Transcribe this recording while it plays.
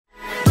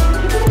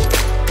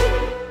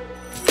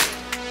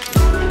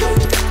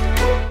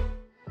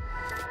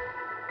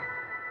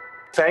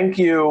Thank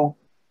you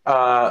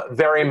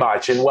very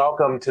much, and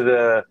welcome to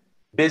the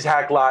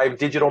BizHack Live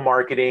Digital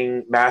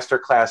Marketing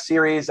Masterclass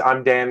Series.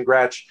 I'm Dan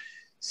Gretsch,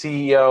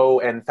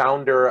 CEO and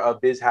founder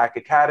of BizHack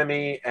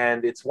Academy,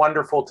 and it's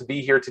wonderful to be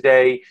here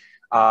today.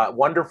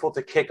 Wonderful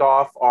to kick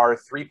off our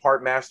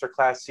three-part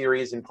masterclass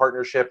series in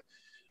partnership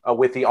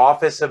with the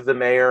Office of the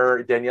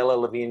Mayor, Daniela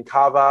Levine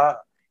Cava,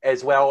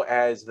 as well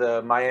as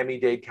the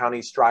Miami-Dade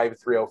County Strive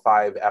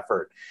 305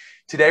 effort.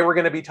 Today, we're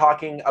going to be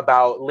talking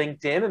about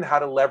LinkedIn and how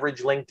to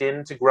leverage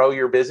LinkedIn to grow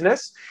your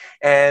business.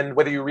 And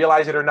whether you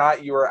realize it or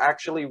not, you are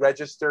actually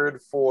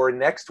registered for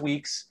next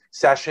week's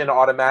session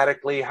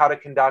automatically, how to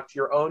conduct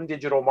your own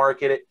digital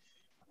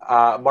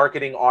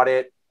marketing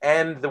audit.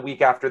 And the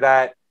week after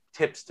that,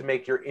 tips to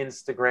make your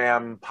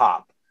Instagram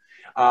pop.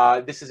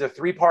 This is a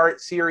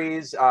three-part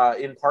series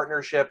in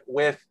partnership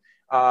with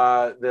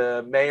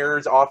the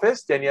mayor's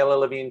office, Daniela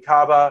Levine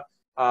Cava.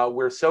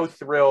 We're so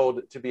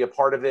thrilled to be a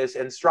part of this.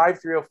 And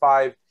Strive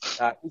 305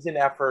 is an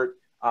effort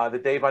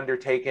that they've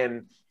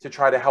undertaken to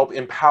try to help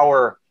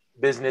empower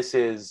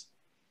businesses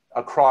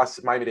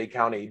across Miami-Dade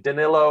County.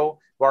 Danilo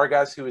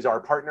Vargas, who is our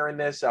partner in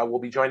this, will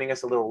be joining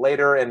us a little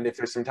later. And if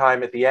there's some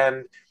time at the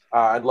end,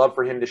 I'd love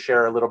for him to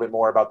share a little bit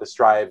more about the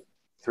Strive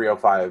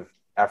 305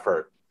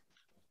 effort.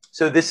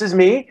 So this is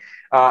me.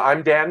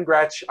 I'm Dan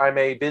Gretsch. I'm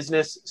a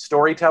business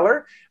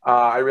storyteller.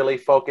 I really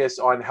focus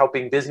on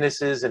helping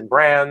businesses and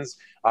brands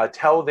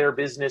tell their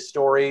business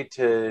story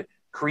to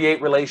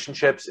create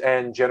relationships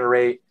and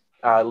generate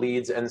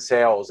leads and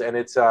sales. And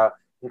it's an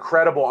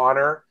incredible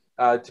honor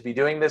to be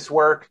doing this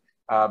work.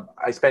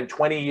 I spent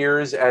 20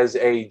 years as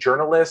a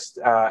journalist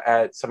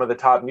at some of the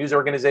top news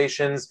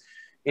organizations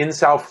in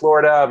South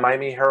Florida,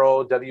 Miami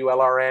Herald,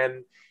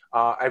 WLRN.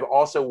 I've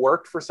also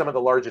worked for some of the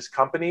largest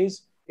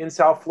companies in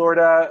South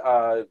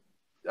Florida,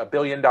 a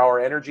billion-dollar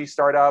energy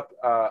startup,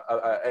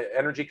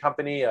 energy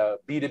company, a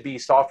B2B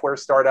software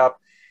startup.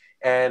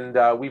 And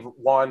we've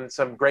won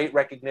some great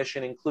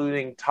recognition,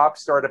 including Top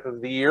Startup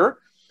of the Year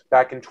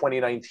back in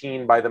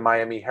 2019 by the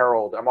Miami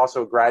Herald. I'm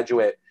also a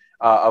graduate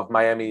of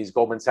Miami's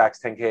Goldman Sachs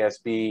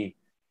 10KSB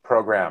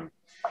program.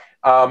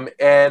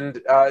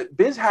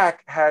 BizHack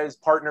has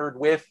partnered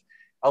with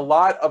a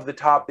lot of the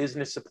top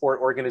business support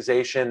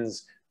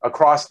organizations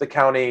across the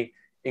county,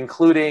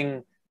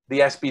 including the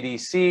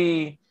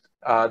SBDC,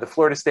 the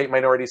Florida State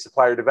Minority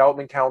Supplier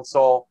Development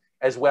Council,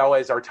 as well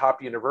as our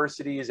top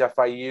universities,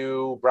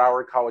 FIU,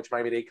 Broward College,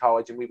 Miami-Dade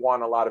College, and we've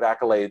won a lot of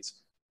accolades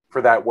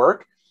for that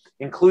work,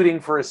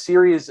 including for a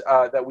series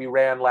that we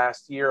ran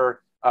last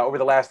year, over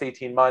the last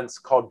 18 months,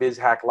 called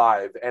BizHack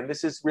Live. And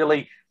this is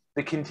really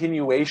the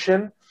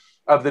continuation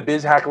of the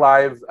BizHack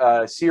Live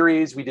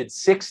series. We did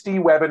 60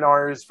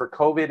 webinars for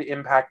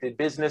COVID-impacted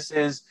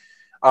businesses,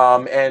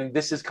 and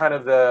this is kind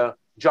of the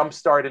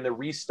jumpstart and the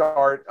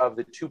restart of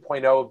the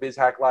 2.0 of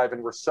BizHack Live,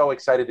 and we're so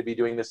excited to be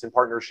doing this in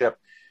partnership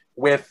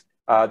with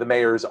the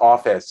mayor's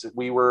office.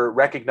 We were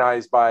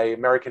recognized by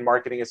American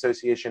Marketing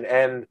Association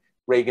and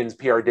Reagan's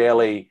PR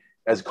Daily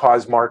as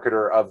Cause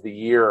Marketer of the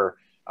Year.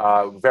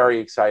 Very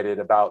excited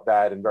about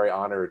that and very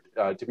honored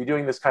to be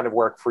doing this kind of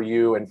work for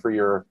you and for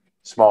your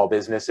small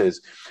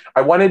businesses.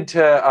 I wanted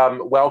to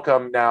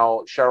welcome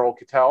now Sheryl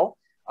Cattell.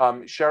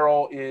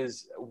 Sheryl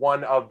is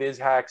one of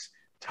BizHack's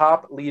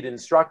top lead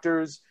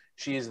instructors.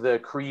 She's the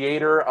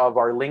creator of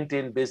our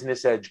LinkedIn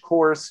Business Edge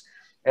course.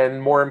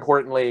 And more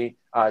importantly,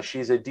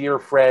 she's a dear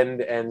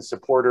friend and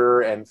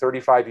supporter and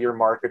 35-year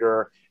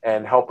marketer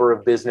and helper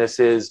of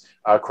businesses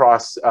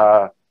across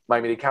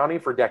Miami-Dade County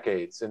for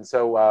decades. And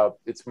so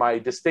it's my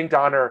distinct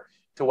honor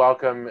to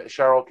welcome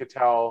Sheryl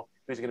Cattell,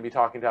 who's going to be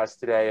talking to us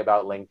today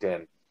about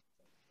LinkedIn.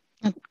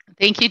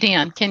 Thank you,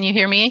 Dan. Can you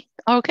hear me?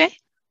 Okay.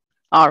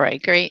 All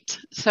right, great.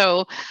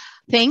 So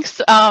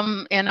thanks.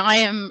 And I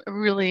am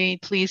really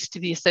pleased to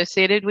be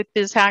associated with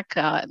BizHack.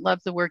 I love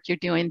the work you're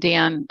doing,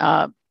 Dan.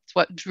 It's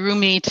what drew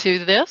me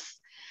to this.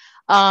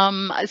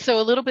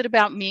 So a little bit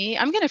about me.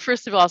 I'm going to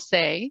first of all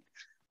say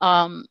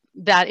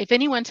that if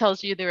anyone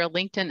tells you they're a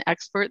LinkedIn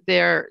expert,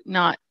 they're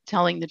not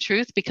telling the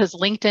truth, because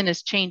LinkedIn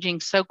is changing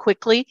so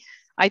quickly.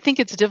 I think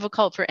it's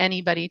difficult for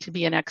anybody to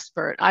be an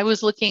expert. I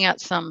was looking at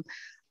some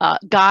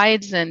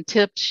guides and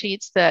tip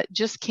sheets that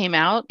just came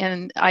out,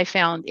 and I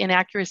found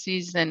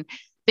inaccuracies and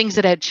things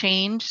that had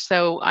changed.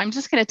 So I'm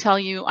just going to tell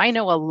you, I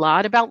know a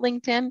lot about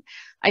LinkedIn.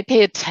 I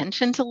pay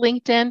attention to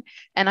LinkedIn,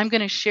 and I'm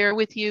going to share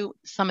with you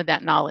some of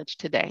that knowledge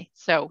today.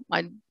 So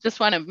I just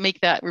want to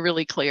make that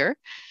really clear.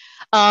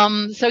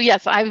 So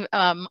yes, I've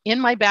in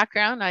my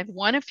background, I've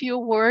won a few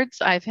awards.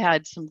 I've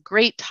had some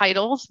great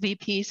titles,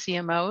 VP,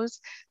 CMOs,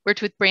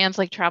 worked with brands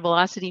like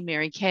Travelocity,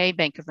 Mary Kay,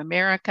 Bank of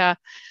America.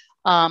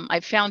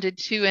 I've founded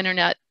two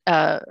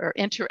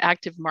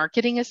interactive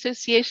marketing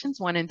associations,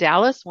 one in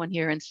Dallas, one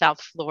here in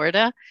South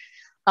Florida.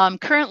 I'm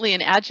currently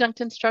an adjunct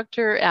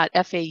instructor at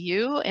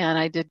FAU, and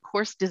I did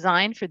course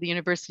design for the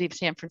University of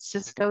San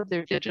Francisco,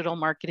 their digital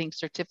marketing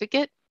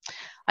certificate.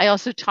 I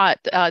also taught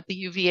at the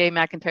UVA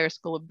McIntyre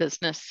School of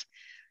Business.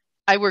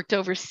 I worked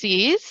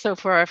overseas. So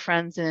for our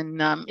friends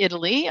in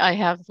Italy,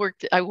 I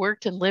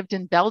worked and lived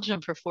in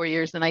Belgium for 4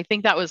 years. And I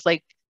think that was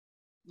like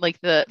like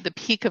the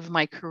peak of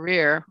my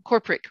career,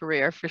 corporate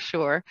career for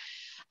sure.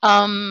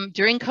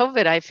 During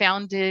COVID, I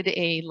founded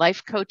a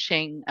life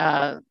coaching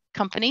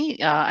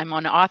company. I'm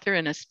an author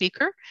and a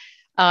speaker,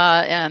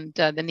 and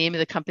the name of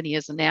the company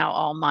is now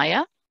All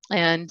Maya.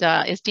 And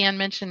as Dan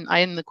mentioned, I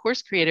am the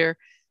course creator,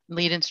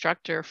 lead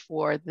instructor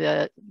for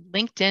the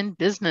LinkedIn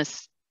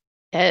Business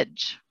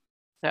Edge.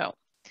 So,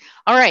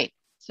 all right.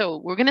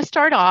 So we're going to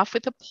start off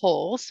with a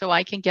poll so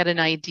I can get an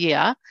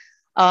idea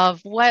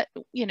of what,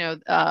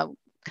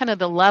 kind of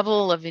the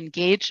level of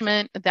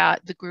engagement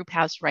that the group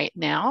has right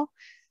now.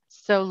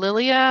 So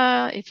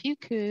Lilia, if you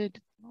could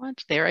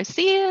launch there, I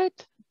see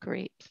it.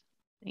 Great.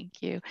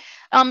 Thank you.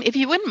 If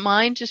you wouldn't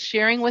mind just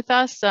sharing with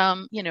us,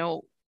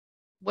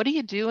 what are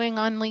you doing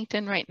on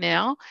LinkedIn right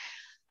now?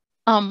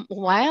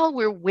 While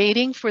we're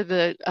waiting for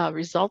the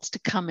results to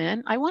come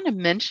in, I want to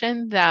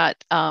mention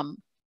that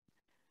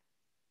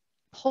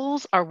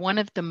polls are one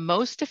of the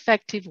most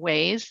effective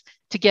ways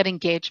to get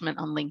engagement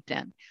on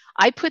LinkedIn.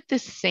 I put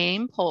this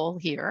same poll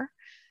here,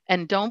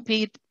 and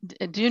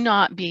do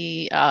not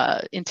be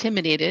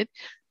intimidated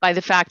by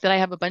the fact that I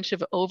have a bunch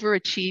of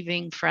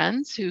overachieving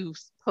friends who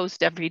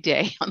post every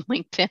day on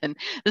LinkedIn.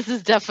 This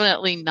is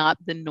definitely not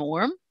the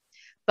norm,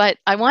 but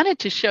I wanted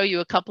to show you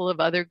a couple of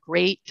other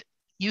great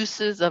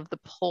uses of the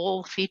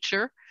poll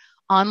feature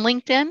on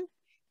LinkedIn.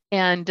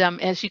 And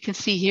as you can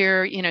see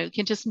here, you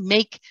can just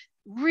make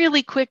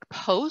really quick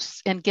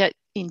posts and get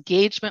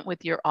engagement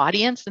with your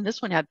audience. And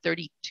this one had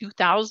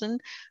 32,000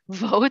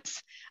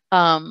 votes.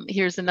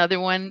 Here's another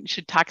one.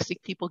 Should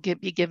toxic people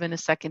be given a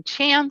second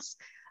chance?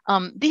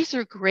 These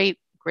are great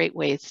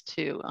ways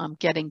to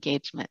get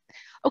engagement.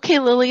 Okay,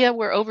 Lilia,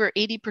 we're over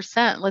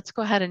 80%. Let's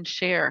go ahead and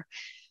share.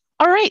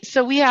 All right,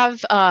 so we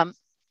have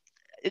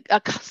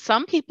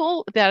some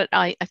people that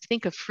I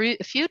think a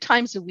few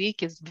times a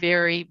week is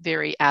very,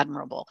 very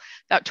admirable.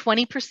 About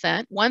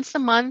 20%, once a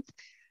month.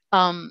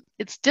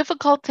 It's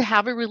difficult to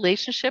have a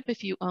relationship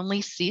if you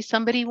only see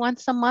somebody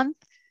once a month.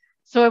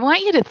 So I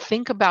want you to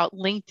think about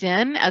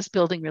LinkedIn as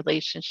building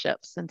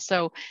relationships. And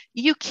so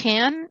you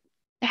can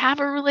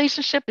have a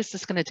relationship. It's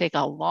just going to take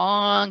a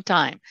long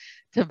time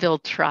to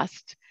build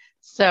trust.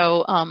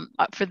 So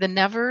for the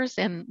nevers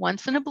and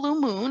once in a blue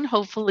moon,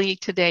 hopefully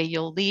today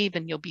you'll leave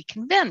and you'll be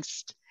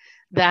convinced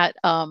that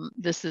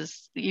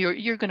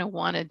you're going to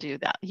want to do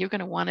that. You're going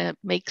to want to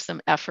make some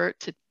effort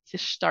to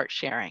start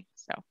sharing.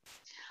 So,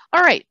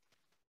 all right.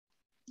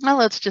 Well,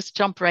 let's just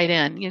jump right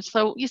in.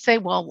 So you say,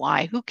 well,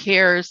 why? Who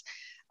cares?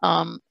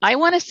 I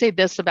want to say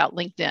this about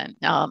LinkedIn.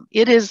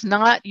 It is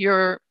not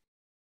your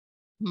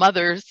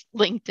mother's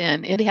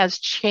LinkedIn. It has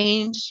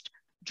changed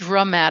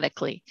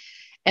dramatically.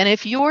 And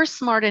if you're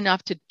smart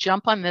enough to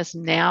jump on this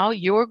now,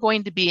 you're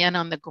going to be in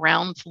on the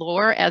ground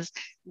floor as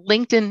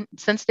LinkedIn,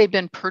 since they've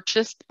been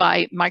purchased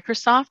by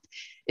Microsoft,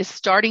 is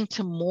starting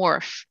to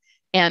morph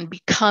and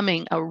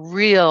becoming a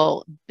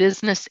real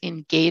business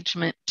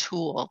engagement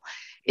tool.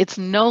 It's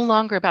no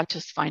longer about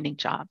just finding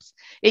jobs.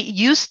 It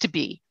used to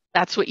be,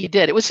 that's what you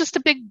did. It was just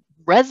a big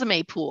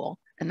resume pool,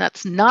 and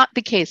that's not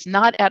the case,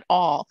 not at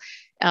all.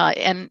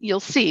 And you'll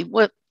see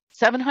what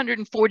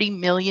 740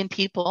 million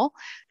people,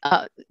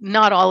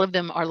 not all of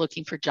them are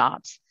looking for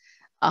jobs.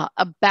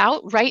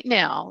 About right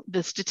now,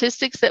 the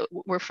statistics that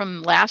were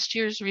from last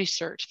year's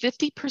research,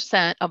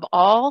 50% of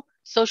all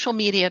social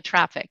media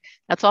traffic,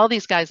 that's all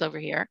these guys over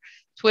here,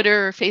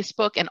 Twitter,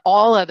 Facebook, and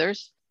all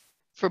others,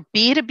 for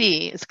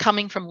B2B is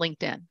coming from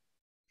LinkedIn.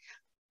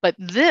 But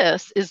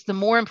this is the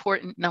more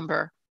important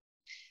number.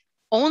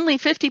 Only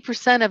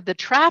 50% of the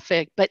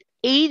traffic, but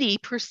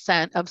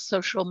 80% of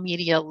social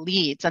media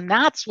leads. And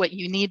that's what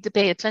you need to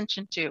pay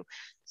attention to.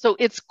 So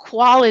it's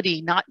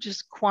quality, not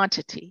just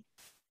quantity.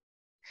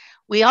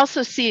 We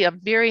also see a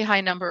very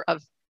high number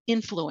of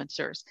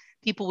influencers,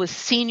 people with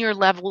senior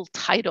level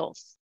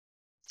titles.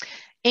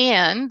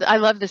 And I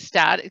love this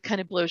stat. It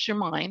kind of blows your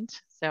mind.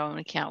 So I'm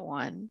going to count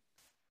 1.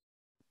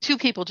 2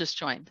 people just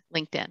joined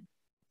LinkedIn.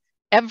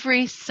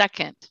 Every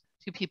second,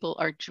 2 people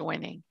are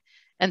joining.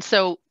 And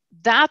so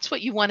that's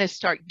what you want to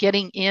start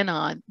getting in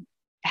on.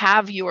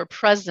 Have your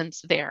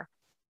presence there.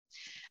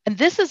 And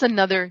this is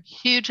another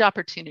huge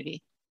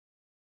opportunity.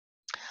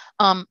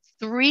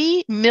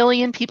 3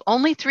 million people,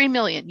 only 3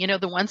 million,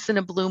 the once in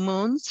a blue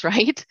moons,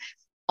 right?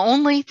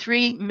 Only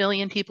 3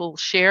 million people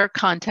share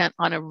content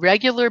on a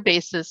regular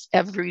basis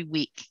every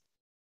week.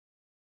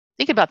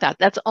 Think about that.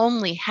 That's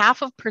only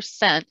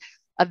 0.5%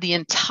 of the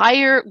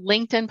entire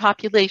LinkedIn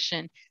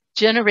population,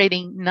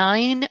 generating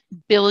 9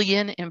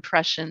 billion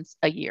impressions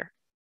a year.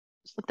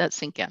 Just let that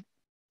sink in.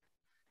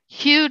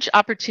 Huge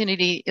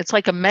opportunity. It's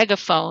like a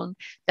megaphone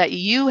that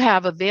you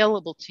have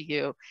available to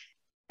you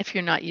if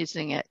you're not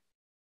using it.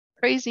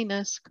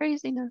 Craziness.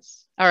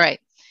 All right.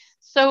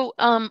 So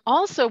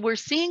also we're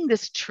seeing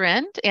this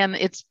trend, and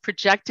it's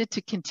projected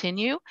to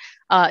continue.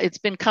 It's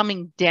been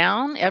coming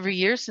down every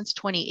year since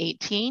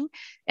 2018,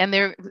 and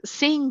they're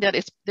seeing that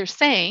this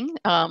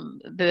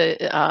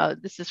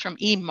is from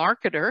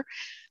eMarketer,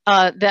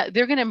 that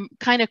they're going to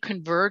kind of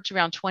converge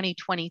around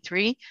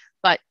 2023,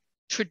 but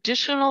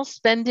traditional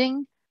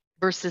spending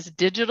versus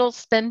digital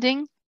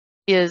spending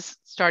is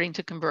starting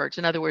to converge.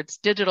 In other words,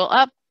 digital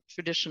up,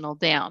 traditional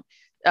down.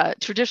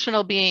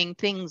 Traditional being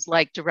things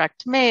like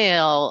direct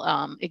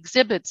mail,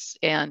 exhibits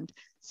and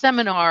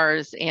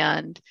seminars.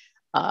 And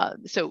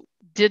so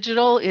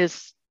digital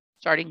is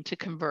starting to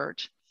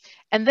converge.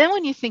 And then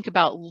when you think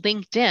about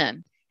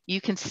LinkedIn, you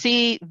can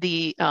see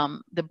the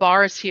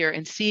bars here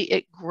and see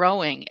it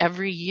growing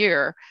every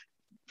year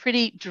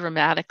pretty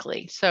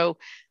dramatically. So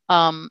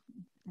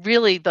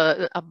really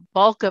the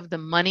bulk of the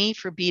money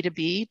for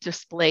B2B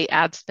display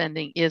ad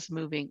spending is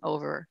moving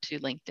over to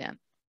LinkedIn.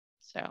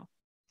 So,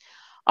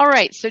 all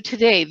right, so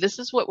today, this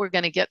is what we're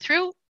going to get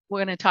through. We're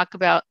going to talk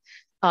about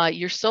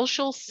your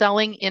social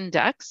selling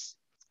index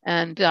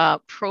and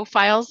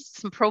profiles,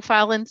 some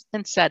profile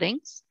and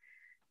settings.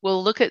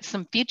 We'll look at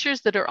some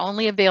features that are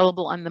only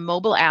available on the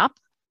mobile app,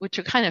 which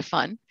are kind of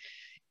fun.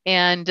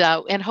 And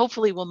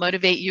hopefully will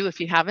motivate you, if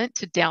you haven't,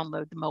 to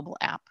download the mobile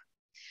app.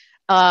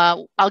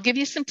 I'll give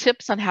you some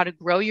tips on how to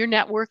grow your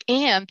network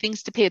and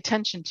things to pay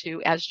attention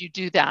to as you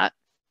do that.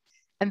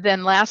 And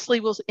then lastly,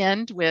 we'll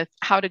end with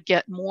how to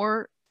get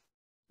more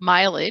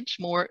mileage,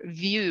 more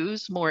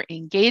views, more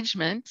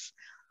engagements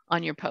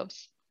on your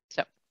posts.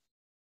 So,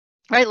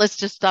 all right, let's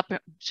just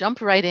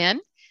jump right in.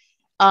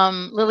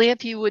 Lily,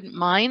 if you wouldn't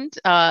mind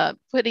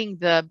putting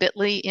the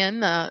bit.ly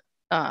in the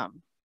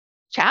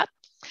chat.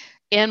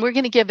 And we're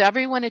going to give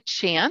everyone a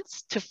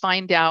chance to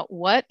find out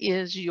what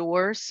is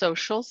your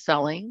social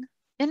selling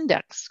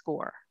index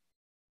score.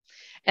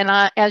 And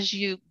as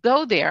you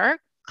go there,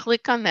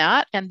 click on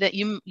that, and that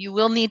you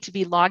will need to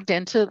be logged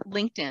into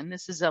LinkedIn.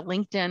 This is a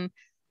LinkedIn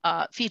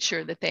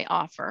feature that they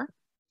offer.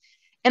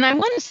 And I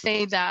want to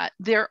say that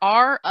there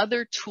are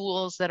other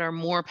tools that are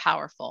more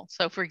powerful.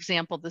 So for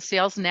example, the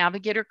Sales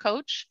Navigator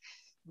Coach,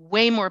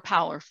 way more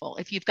powerful.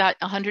 If you've got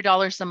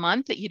 $100 a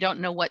month that you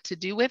don't know what to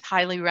do with,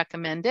 highly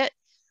recommend it.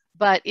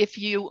 But if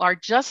you are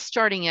just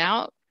starting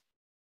out,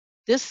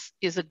 this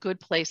is a good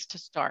place to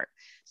start.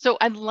 So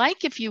I'd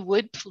like, if you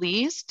would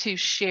please, to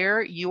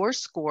share your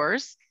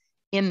scores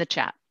in the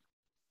chat.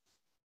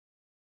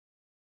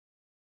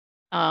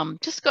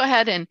 Just go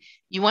ahead, and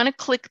you want to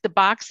click the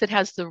box that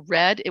has the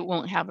red. It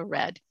won't have a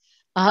red.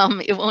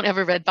 It won't have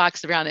a red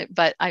box around it,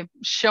 but I'm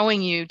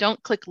showing you,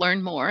 don't click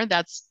learn more.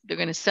 They're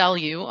going to sell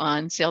you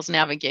on Sales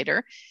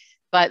Navigator,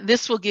 but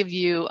this will give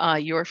you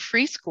your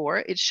free score.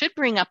 It should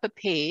bring up a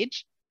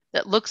page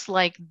that looks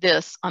like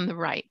this on the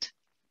right.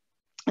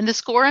 And the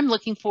score I'm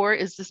looking for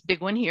is this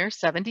big one here,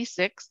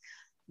 76.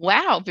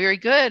 Wow, very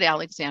good,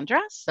 Alexandra,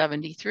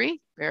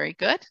 73, very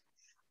good.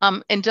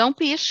 And don't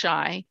be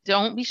shy,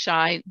 don't be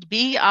shy,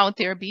 be out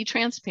there, be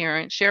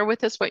transparent, share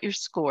with us what your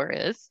score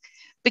is,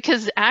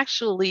 because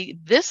actually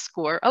this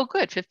score, oh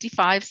good,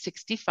 55,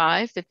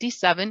 65,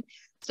 57.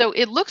 So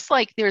it looks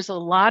like there's a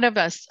lot of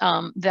us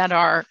that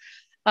are,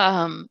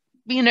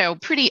 you know,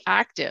 pretty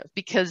active,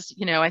 because,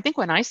 you know, I think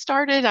when I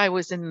started, I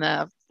was in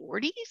the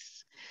 40s.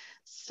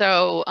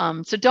 So,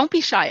 so don't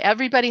be shy.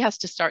 Everybody has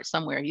to start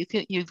somewhere.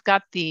 You've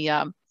got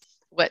the,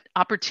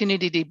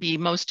 opportunity to be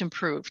most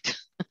improved.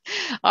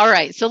 All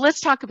right, so let's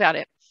talk about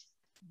it.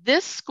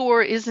 This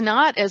score is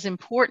not as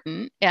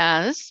important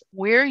as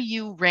where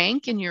you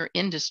rank in your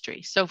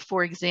industry. So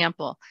for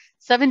example,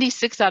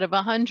 76 out of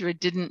 100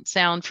 didn't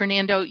sound,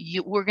 Fernando,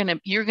 you're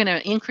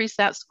gonna increase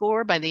that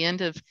score by the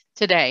end of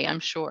today, I'm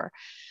sure.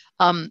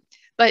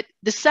 But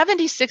the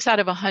 76 out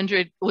of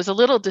 100 was a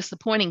little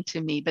disappointing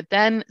to me, but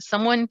then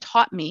someone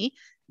taught me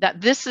that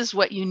this is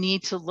what you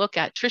need to look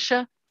at.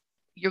 Trisha,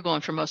 you're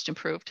going for most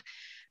improved.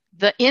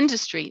 The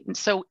industry.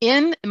 So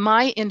in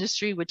my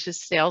industry, which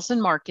is sales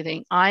and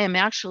marketing, I am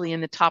actually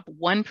in the top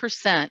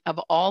 1% of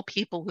all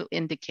people who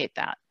indicate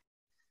that.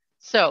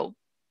 So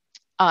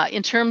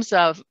in terms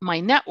of my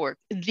network,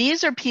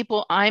 these are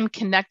people I'm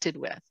connected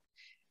with.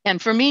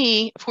 And for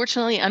me,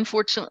 fortunately,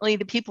 unfortunately,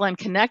 the people I'm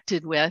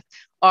connected with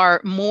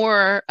are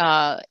more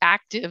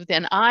active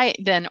than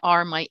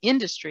are my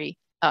industry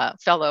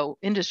fellow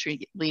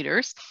industry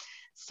leaders.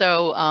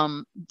 So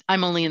I'm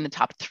only in the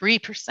top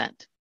 3%.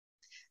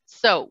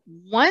 So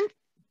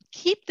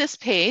keep this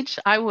page.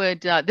 I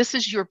would, this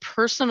is your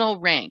personal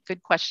rank.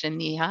 Good question,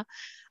 Neha.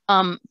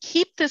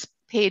 Keep this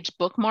page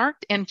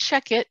bookmarked and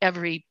check it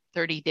every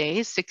 30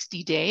 days,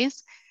 60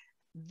 days.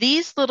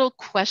 These little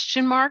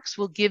question marks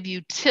will give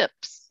you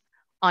tips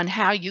on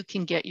how you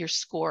can get your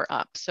score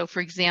up. So for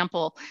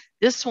example,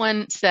 this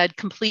one said,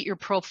 complete your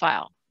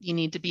profile. You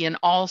need to be an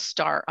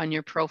all-star on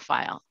your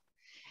profile.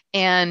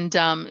 And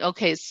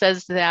okay, it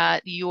says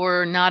that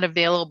you're not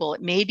available.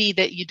 It may be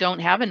that you don't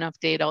have enough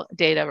data,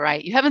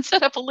 right? You haven't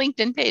set up a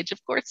LinkedIn page.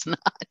 Of course not.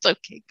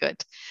 Okay, good.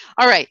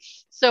 All right.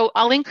 So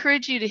I'll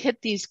encourage you to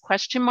hit these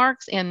question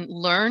marks and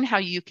learn how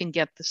you can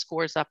get the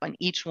scores up on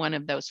each one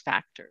of those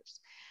factors.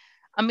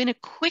 I'm going to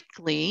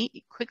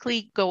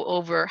quickly go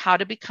over how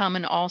to become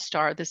an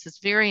all-star. This is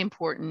very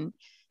important.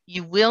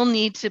 You will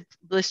need to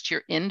list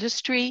your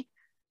industry.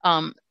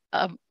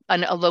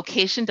 A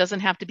location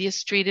doesn't have to be a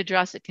street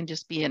address. It can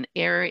just be an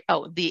area.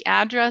 Oh, the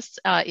address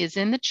is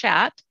in the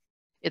chat.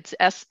 It's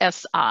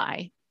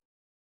SSI.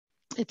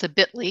 It's a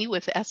bit.ly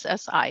with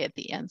SSI at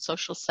the end,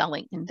 Social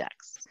Selling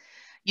Index.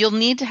 You'll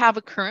need to have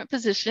a current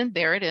position.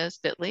 There it is,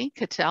 bit.ly,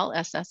 Cattell,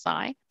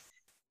 SSI.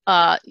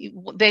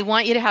 They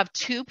want you to have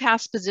 2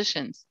 past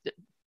positions.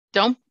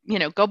 Don't,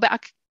 go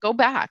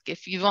back.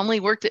 If you've only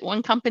worked at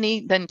one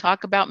company, then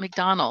talk about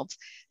McDonald's.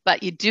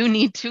 But you do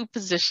need 2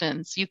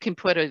 positions. You can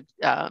put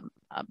a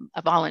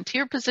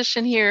volunteer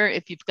position here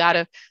if you've got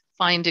to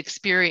find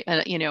experience,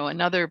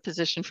 another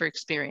position for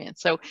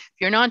experience. So if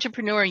you're an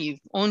entrepreneur, you've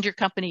owned your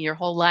company your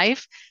whole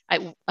life,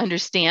 I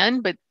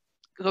understand, but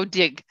go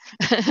dig,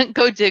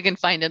 go dig and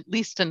find at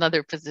least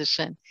another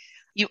position.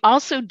 You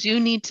also do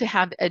need to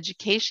have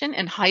education,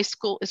 and high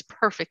school is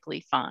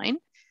perfectly fine.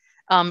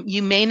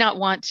 You may not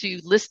want to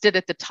list it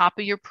at the top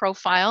of your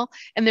profile,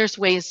 and there's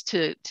ways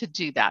to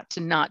do that, to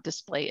not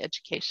display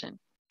education.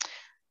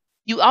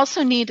 You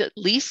also need at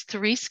least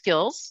 3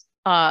 skills.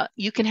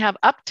 You can have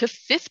up to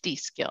 50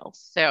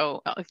 skills.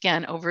 So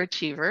again,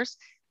 overachievers.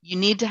 You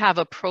need to have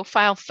a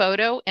profile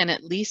photo and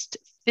at least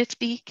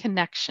 50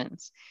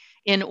 connections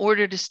in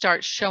order to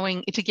start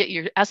showing, to get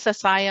your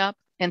SSI up.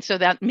 And so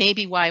that may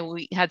be why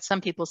we had some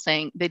people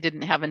saying they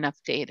didn't have enough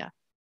data.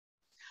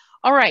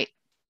 All right.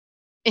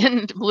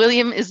 And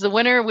William is the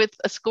winner with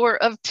a score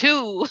of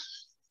 2.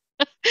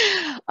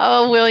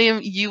 Oh, William,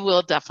 you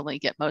will definitely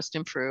get most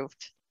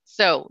improved.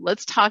 So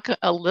let's talk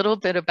a little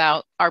bit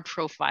about our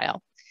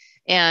profile.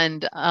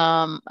 And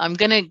I'm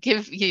going to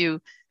give you,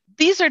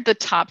 these are the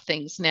top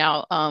things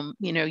now.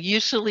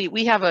 Usually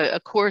we have a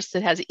course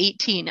that has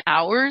 18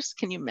 hours.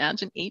 Can you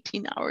imagine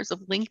 18 hours of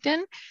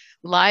LinkedIn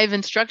live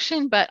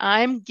instruction? But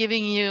I'm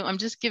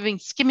just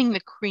skimming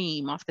the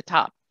cream off the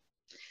top.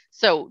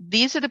 So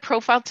these are the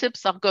profile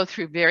tips I'll go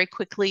through very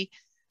quickly.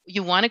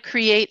 You want to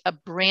create a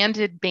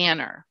branded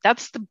banner.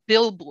 That's the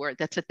billboard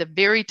that's at the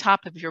very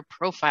top of your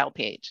profile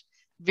page.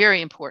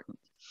 Very important.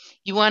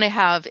 You want to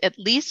have at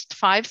least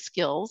 5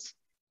 skills.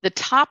 The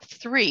top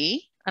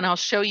 3, and I'll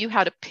show you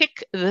how to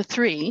pick the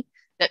 3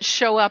 that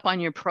show up on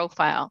your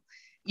profile.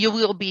 You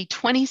will be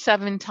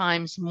 27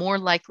 times more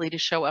likely to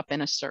show up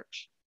in a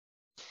search.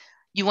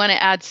 You want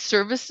to add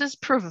services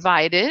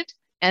provided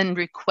and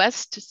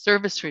request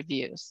service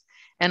reviews.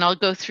 And I'll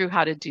go through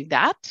how to do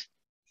that.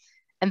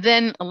 And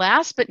then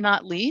last but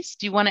not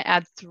least, you want to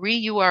add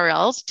 3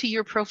 URLs to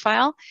your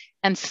profile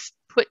and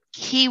put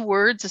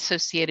keywords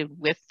associated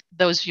with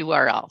those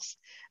URLs.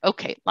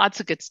 Okay,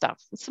 lots of good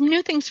stuff. Some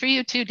new things for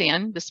you too,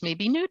 Dan. This may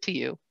be new to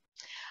you.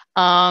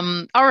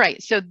 All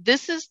right, so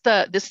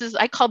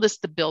I call this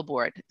the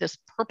billboard, this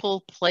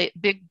purple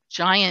big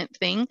giant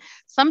thing.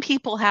 Some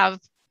people have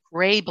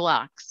gray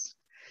blocks.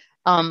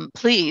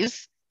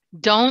 Please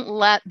don't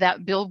let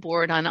that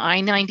billboard on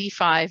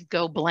I-95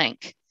 go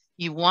blank.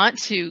 You want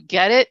to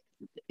get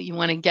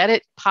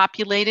it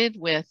populated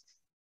with,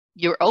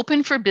 you're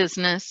open for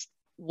business.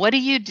 What do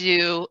you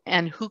do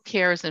and who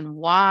cares and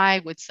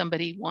why would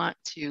somebody want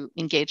to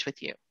engage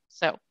with you?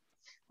 So,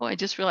 I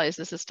just realized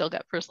this has still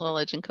got personal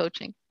legend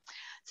coaching.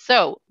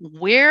 So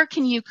where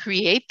can you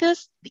create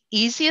this? The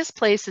easiest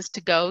place is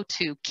to go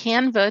to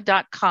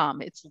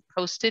canva.com. It's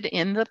posted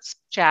in the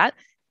chat.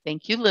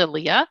 Thank you,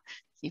 Lilia,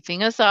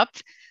 keeping us up.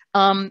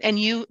 And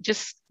you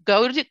just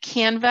go to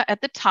Canva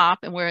at the top,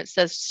 and where it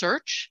says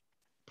search,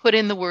 put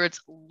in the words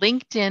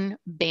LinkedIn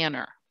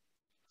banner.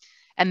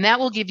 And that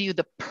will give you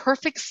the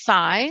perfect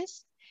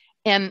size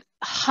and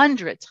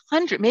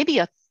maybe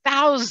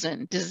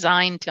 1,000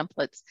 design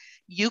templates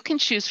you can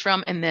choose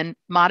from and then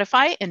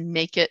modify and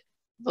make it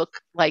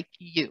look like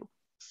you.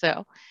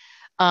 So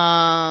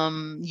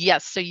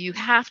yes, so you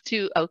have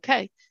to,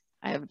 okay,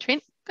 I have a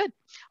training, good.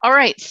 All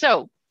right,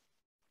 so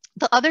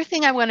the other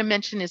thing I want to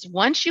mention is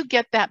once you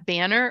get that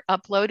banner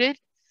uploaded,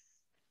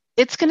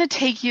 it's going to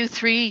take you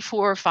 3,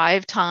 4, or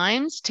 5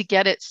 times to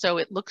get it so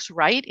it looks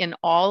right in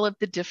all of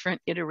the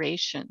different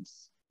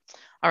iterations.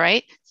 All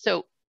right,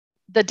 so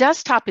the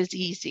desktop is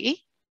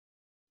easy.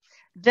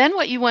 Then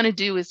what you want to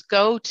do is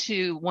go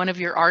to one of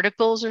your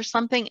articles or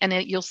something, and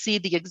you'll see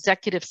the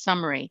executive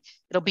summary.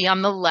 It'll be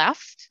on the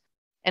left,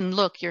 and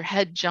look, your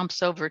head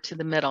jumps over to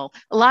the middle.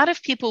 A lot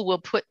of people will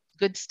put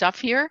good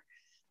stuff here.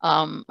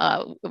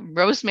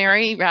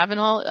 Rosemary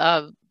Ravenel,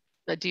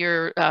 a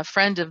dear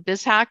friend of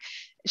BIZHACK,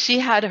 she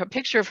had a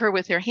picture of her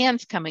with her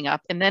hands coming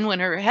up, and then when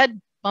her head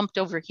bumped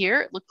over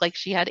here, it looked like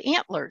she had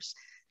antlers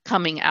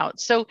coming out.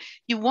 So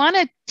you want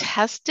to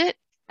test it,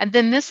 and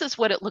then this is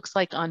what it looks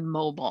like on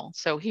mobile.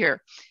 So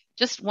here,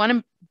 just want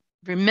to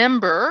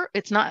remember,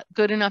 it's not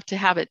good enough to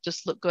have it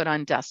just look good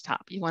on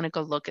desktop. You want to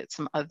go look at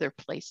some other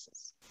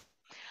places.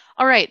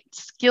 All right,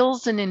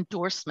 skills and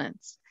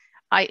endorsements.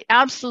 I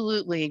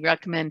absolutely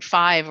recommend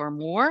 5 or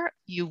more.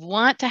 You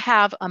want to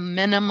have a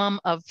minimum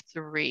of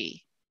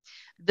 3.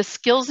 The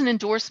skills and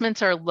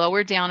endorsements are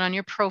lower down on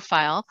your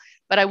profile,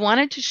 but I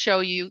wanted to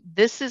show you,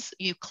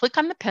 you click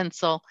on the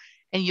pencil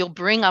and you'll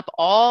bring up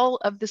all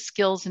of the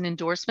skills and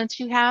endorsements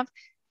you have.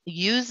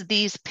 Use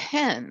these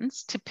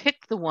pens to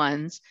pick the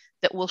ones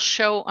that will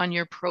show on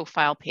your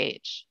profile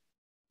page.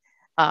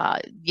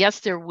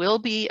 Yes, there will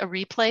be a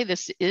replay.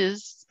 Is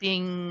this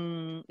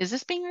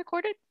being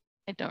recorded?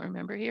 I don't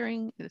remember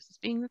hearing this is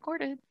being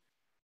recorded.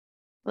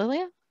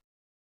 Lilia?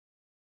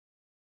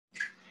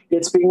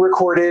 It's being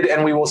recorded,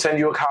 and we will send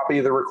you a copy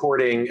of the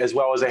recording as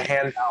well as a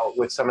handout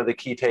with some of the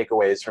key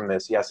takeaways from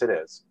this. Yes, it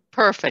is.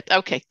 Perfect.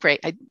 Okay, great.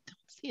 I don't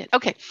see it.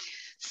 Okay.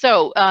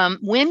 So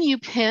when you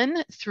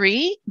pin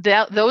 3,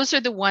 those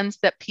are the ones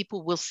that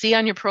people will see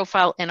on your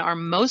profile and are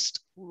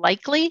most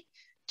likely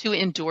to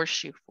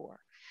endorse you for.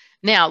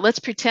 Now, let's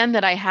pretend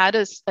that I had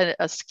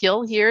a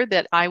skill here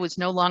that I was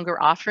no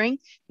longer offering.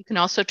 You can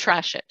also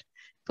trash it.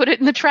 Put it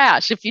in the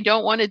trash. If you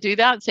don't want to do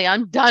that, say,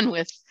 I'm done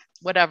with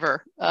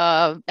whatever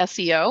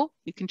SEO,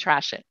 you can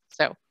trash it.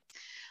 So,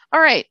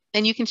 all right.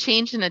 And you can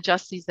change and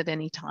adjust these at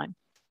any time.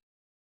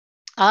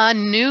 A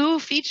new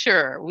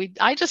feature.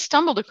 I just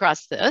stumbled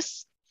across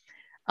this.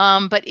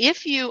 But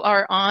if you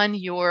are on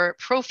your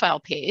profile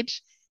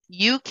page,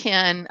 you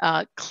can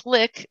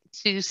click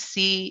to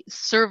see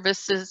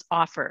services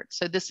offered.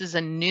 So this is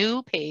a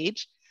new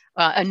page,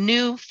 a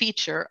new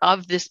feature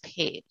of this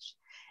page,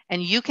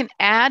 and you can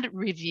add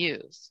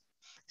reviews.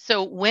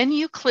 So when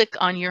you click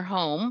on your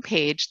home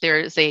page,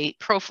 there's a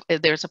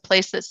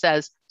place that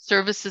says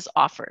services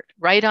offered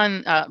right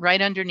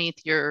underneath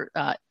your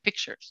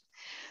pictures.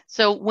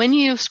 So when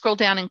you scroll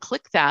down and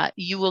click that,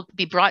 you will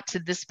be brought to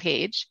this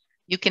page.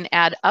 You can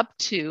add up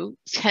to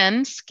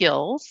 10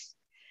 skills,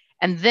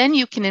 and then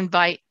you can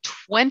invite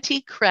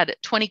 20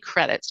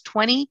 credits,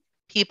 20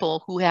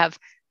 people who have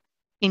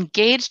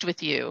engaged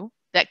with you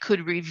that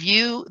could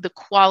review the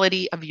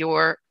quality of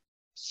your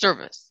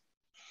service.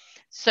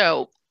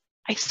 So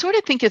I sort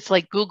of think it's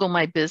like Google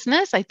My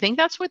Business. I think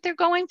that's what they're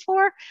going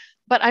for,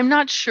 but I'm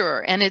not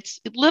sure. And it's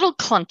a little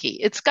clunky.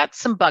 It's got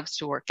some bugs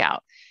to work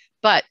out,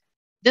 but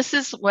this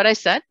is what I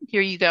said.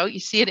 Here you go. You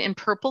see it in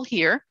purple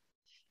here.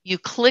 You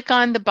click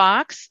on the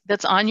box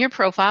that's on your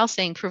profile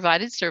saying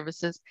provided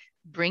services,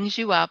 brings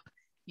you up.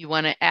 You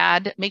want to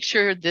add, make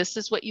sure this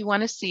is what you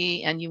want to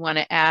see, and you want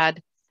to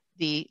add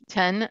the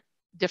 10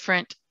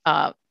 different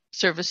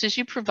services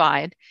you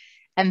provide.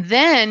 And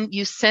then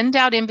you send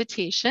out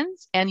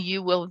invitations, and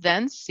you will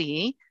then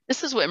see,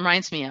 this is what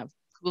reminds me of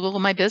Google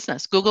My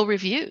Business, Google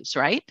reviews,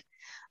 right?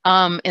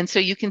 And so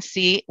you can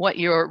see what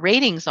your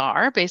ratings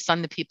are based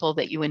on the people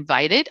that you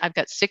invited. I've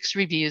got 6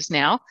 reviews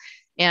now,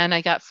 and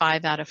I got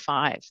 5 out of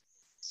 5.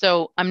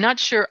 So I'm not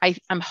sure.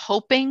 I'm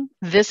hoping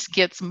this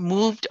gets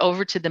moved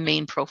over to the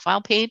main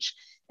profile page.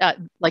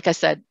 Like I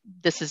said,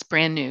 this is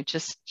brand new.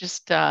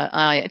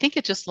 I think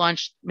it just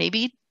launched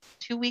maybe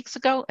 2 weeks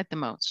ago at the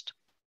most.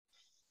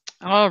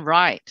 All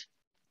right.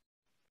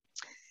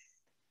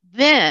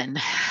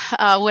 Then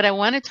what I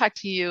want to talk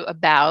to you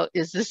about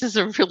is, this is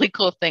a really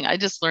cool thing. I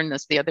just learned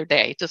this the other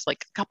day, just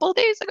like a couple of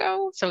days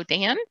ago. So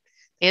Dan,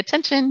 pay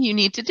attention. You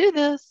need to do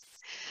this.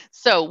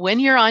 So when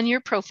you're on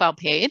your profile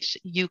page,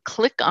 you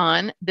click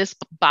on this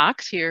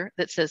box here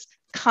that says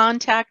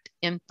contact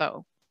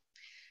info.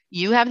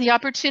 You have the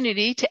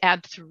opportunity to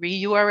add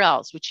 3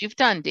 URLs, which you've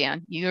done,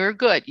 Dan. You're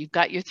good. You've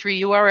got your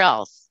 3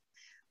 URLs.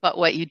 But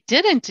what you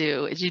didn't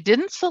do is you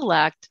didn't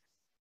select.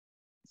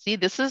 See,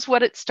 this is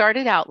what it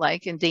started out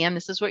like. And Dan,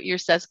 this is what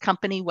yours says,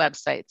 company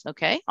websites,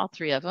 okay? All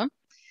 3 of them.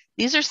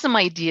 These are some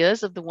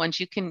ideas of the ones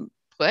you can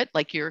put,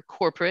 like your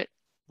corporate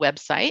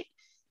website.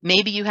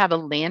 Maybe you have a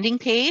landing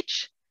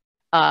page.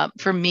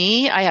 For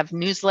me, I have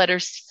newsletter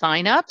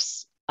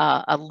signups,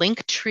 a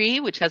link tree,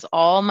 which has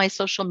all my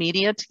social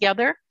media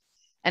together,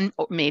 and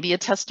maybe a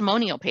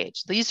testimonial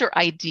page. These are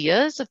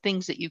ideas of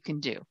things that you can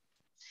do.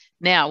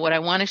 Now, what I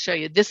want to show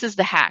you, this is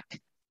the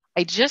hack.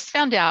 I just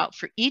found out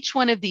for each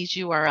one of these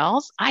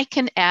URLs, I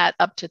can add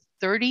up to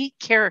 30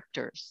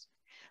 characters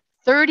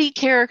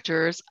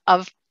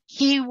of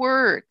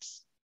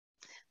keywords.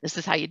 This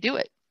is how you do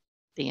it.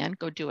 Dan,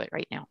 go do it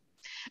right now.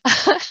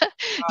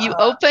 You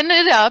open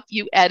it up,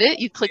 you edit,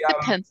 you click the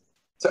pencil.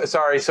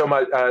 Sorry, so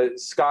much.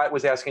 Scott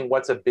was asking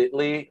what's a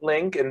bit.ly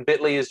link, and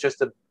bit.ly is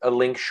just a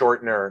link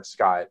shortener,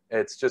 Scott.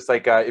 It's just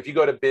like if you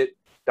go to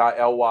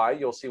bit.ly,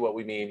 you'll see what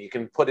we mean. You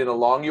can put in a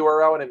long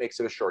URL and it makes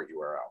it a short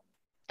URL.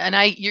 And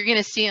you're going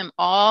to see them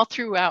all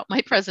throughout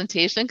my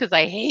presentation because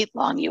I hate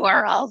long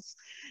URLs.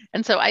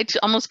 And so I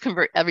almost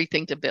convert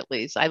everything to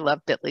bit.lys. I love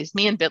bit.lys.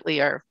 Me and bit.ly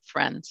are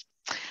friends.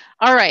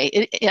 All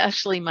right.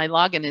 Actually, my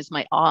login is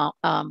my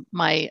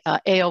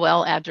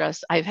AOL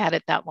address. I've had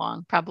it that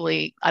long.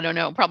 Probably, I don't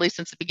know, probably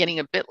since the beginning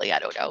of bit.ly. I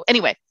don't know.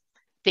 Anyway,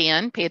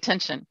 Dan, pay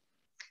attention.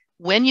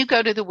 When you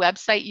go to the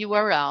website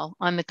URL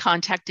on the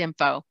contact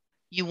info,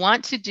 you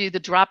want to do the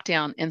drop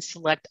down and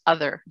select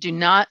other. Do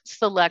not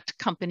select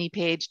company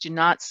page. Do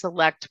not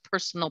select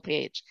personal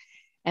page.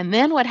 And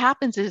then what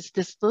happens is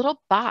this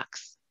little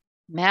box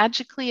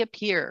magically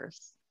appears.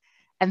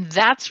 And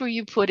that's where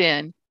you put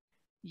in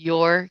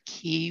your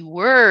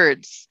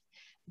keywords.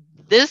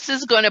 This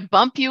is going to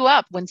bump you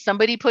up when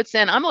somebody puts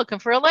in, I'm looking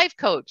for a life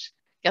coach.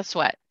 Guess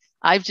what?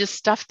 I've just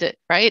stuffed it,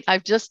 right?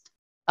 I've just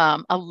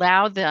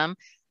allowed them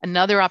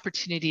another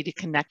opportunity to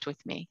connect with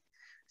me.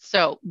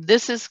 So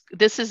this is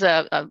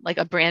like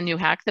a brand new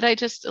hack that I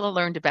just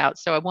learned about.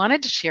 So I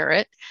wanted to share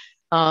it.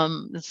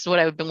 This is what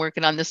I've been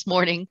working on this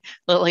morning,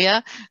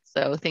 Lilia.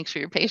 So thanks for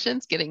your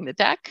patience getting the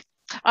deck.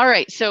 All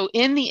right. So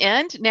in the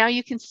end, now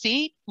you can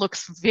see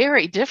looks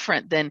very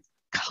different than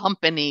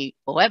company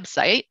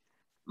website.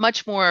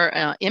 much more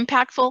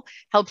impactful,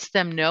 helps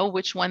them know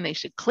which one they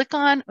should click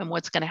on and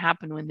what's going to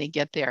happen when they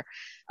get there.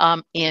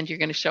 And you're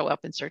going to show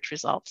up in search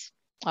results.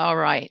 All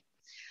right.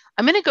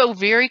 I'm going to go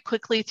very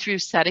quickly through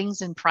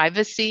settings and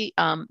privacy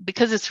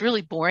because it's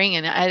really boring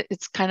and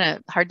it's kind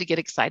of hard to get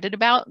excited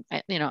about.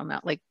 You know, I'm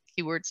not like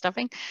keyword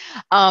stuffing.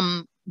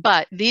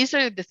 But these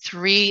are the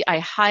three I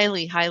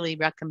highly, highly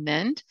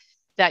recommend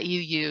that you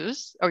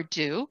use or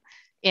do.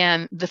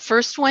 And the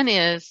first one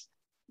is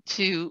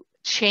to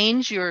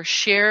change your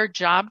share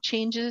job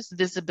changes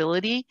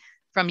visibility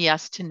from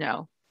yes to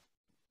no.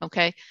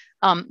 Okay,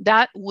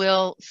 that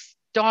will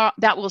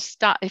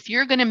stop. If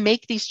you're going to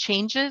make these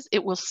changes,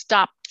 it will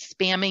stop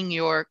spamming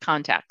your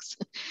contacts,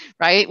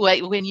 right?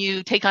 When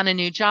you take on a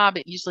new job,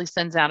 it usually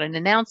sends out an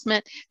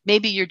announcement.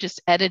 Maybe you're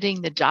just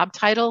editing the job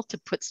title to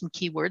put some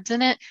keywords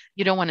in it.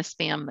 You don't want to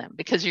spam them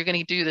because you're going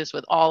to do this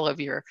with all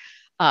of your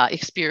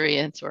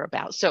experience or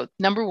about. So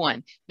number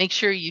one, make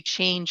sure you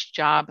change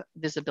job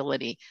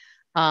visibility.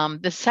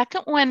 The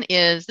second one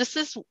is, this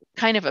is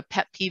kind of a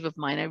pet peeve of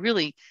mine. I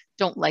really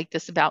don't like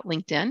this about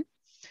LinkedIn,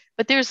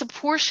 but there's a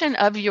portion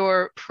of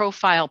your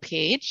profile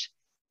page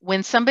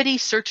when somebody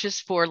searches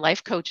for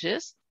life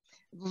coaches,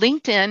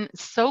 LinkedIn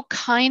so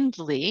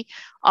kindly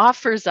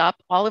offers up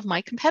all of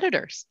my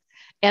competitors.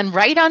 And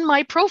right on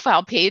my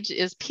profile page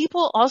is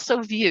people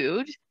also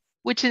viewed,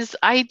 which is,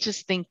 I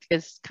just think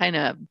is kind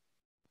of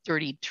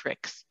dirty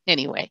tricks.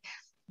 Anyway,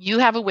 you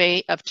have a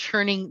way of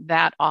turning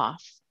that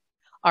off.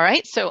 All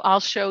right, so I'll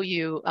show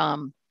you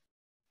how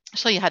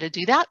to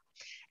do that.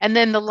 And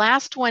then the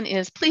last one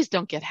is, please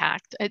don't get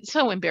hacked. It's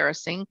so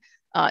embarrassing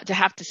to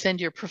have to send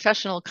your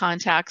professional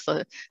contacts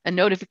a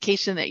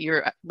notification that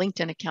your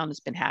LinkedIn account has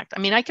been hacked. I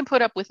mean, I can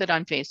put up with it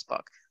on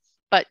Facebook,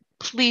 but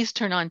please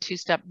turn on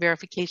two-step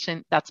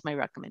verification. That's my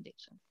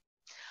recommendation.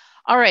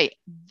 All right,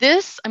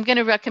 this I'm going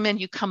to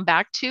recommend you come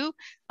back to.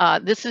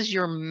 This is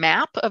your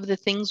map of the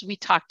things we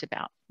talked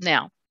about.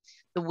 Now,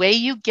 the way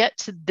you get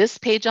to this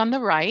page on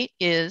the right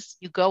is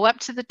you go up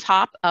to the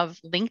top of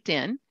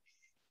LinkedIn,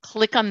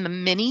 click on the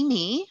mini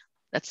me.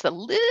 That's the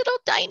little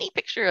tiny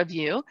picture of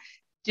you.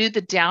 Do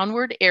the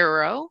downward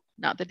arrow,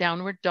 not the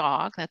downward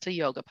dog. That's a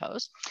yoga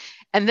pose.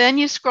 And then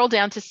you scroll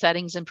down to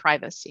settings and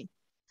privacy.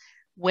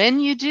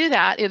 When you do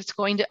that, it's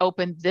going to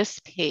open this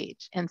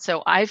page. And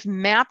so I've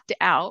mapped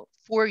out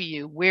for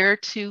you where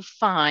to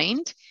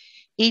find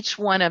each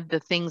one of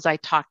the things I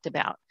talked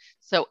about.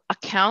 So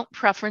account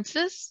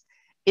preferences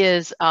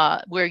is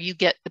where you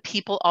get the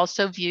people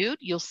also viewed.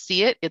 You'll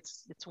see it.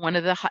 It's one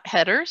of the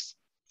headers.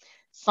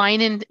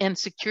 Sign in and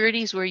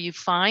security is where you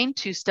find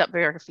two-step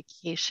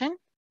verification.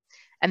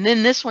 And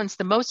then this one's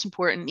the most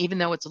important, even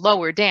though it's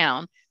lower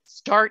down.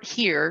 Start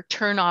here,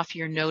 turn off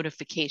your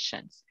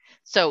notifications.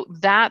 So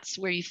that's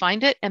where you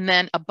find it. And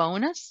then a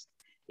bonus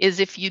is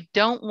if you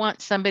don't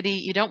want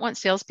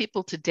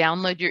salespeople to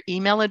download your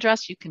email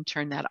address, you can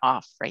turn that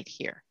off right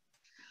here.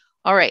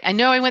 All right, I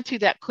know I went through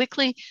that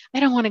quickly. I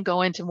don't want to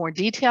go into more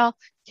detail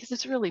because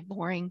it's really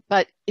boring,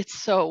 but it's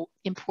so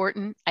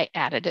important. I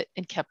added it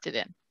and kept it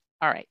in.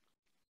 All right.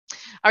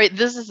 All right,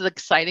 this is the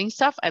exciting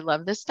stuff. I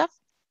love this stuff.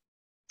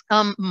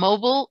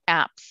 Mobile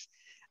apps.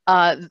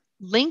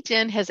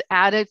 LinkedIn has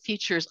added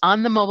features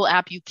on the mobile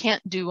app you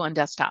can't do on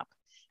desktop.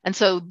 And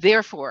so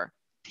therefore,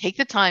 take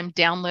the time,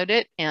 download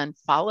it, and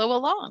follow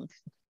along.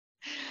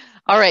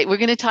 All right, we're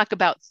going to talk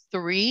about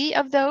 3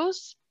 of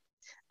those.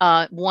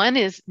 One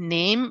is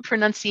name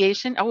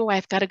pronunciation. Oh,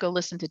 I've got to go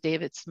listen to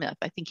David Smith.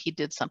 I think he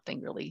did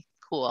something really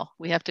cool.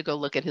 We have to go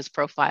look at his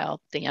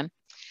profile, Dan.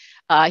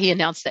 He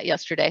announced that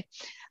yesterday.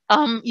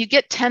 You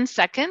get 10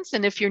 seconds,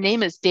 and if your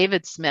name is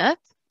David Smith,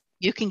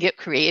 you can get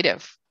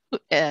creative.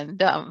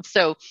 And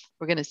so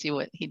we're going to see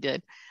what he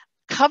did.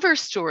 Cover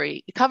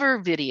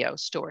video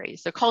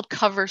stories. They're called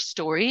cover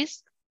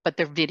stories, but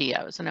they're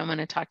videos, and I'm going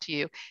to talk to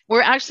you.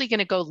 We're actually going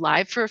to go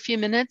live for a few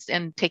minutes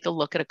and take a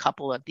look at a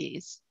couple of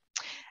these.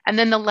 And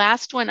then the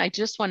last one I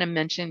just want to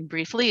mention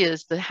briefly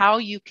is how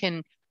you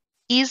can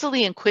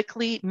easily and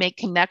quickly make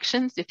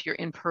connections if you're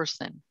in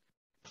person.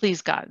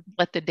 Please, God,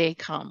 let the day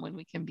come when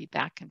we can be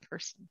back in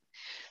person.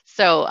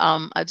 So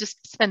I'll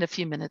just spend a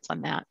few minutes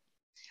on that.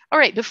 All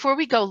right, before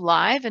we go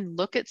live and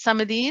look at some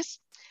of these,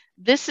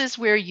 this is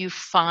where you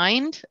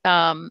find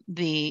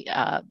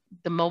the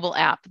mobile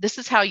app. This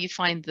is how you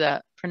find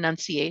the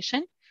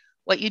pronunciation.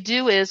 What you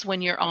do is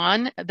when you're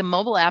on the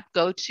mobile app,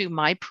 go to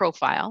My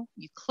Profile.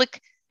 You click,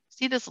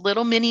 see this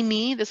little mini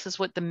me? This is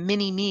what the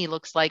mini me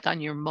looks like on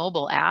your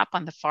mobile app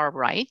on the far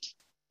right.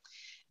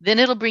 Then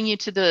it'll bring you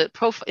to the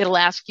profile. It'll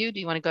ask you, do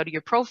you want to go to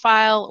your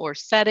profile or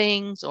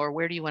settings, or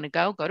where do you want to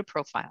go? Go to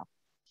profile.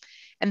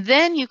 And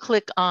then you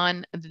click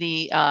on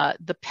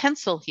the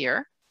pencil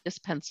here, this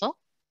pencil,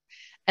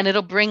 and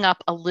it'll bring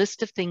up a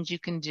list of things you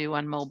can do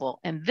on mobile.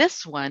 And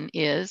this one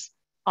is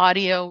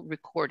audio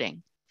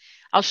recording.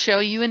 I'll show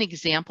you an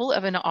example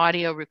of an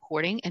audio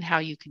recording and how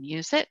you can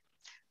use it.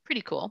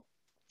 Pretty cool.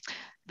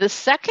 The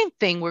second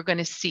thing we're going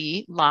to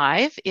see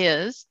live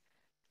is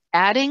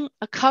adding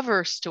a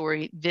cover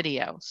story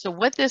video. So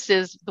what this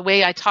is, the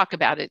way I talk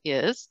about it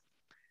is,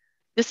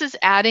 this is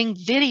adding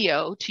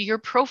video to your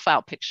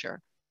profile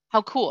picture.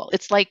 How cool.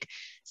 It's like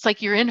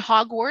you're in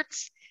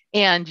Hogwarts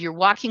and you're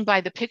walking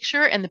by the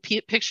picture and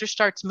the picture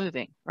starts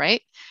moving,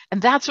 right?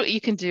 And that's what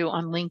you can do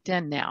on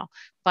LinkedIn now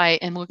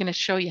and we're going to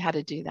show you how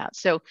to do that.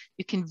 So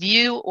you can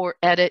view or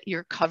edit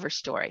your cover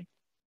story.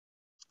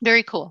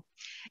 Very cool.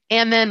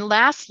 And then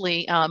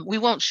lastly, we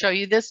won't show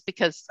you this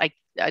because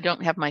I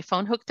don't have my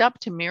phone hooked up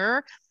to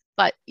mirror,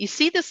 but you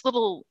see this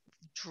little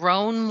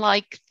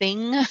drone-like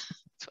thing?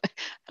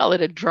 Call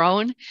it a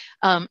drone.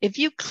 If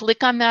you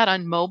click on that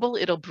on mobile,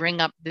 it'll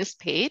bring up this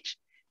page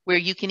where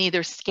you can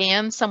either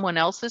scan someone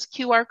else's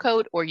QR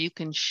code or you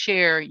can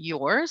share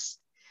yours.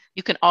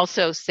 You can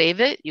also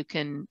save it. You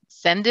can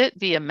send it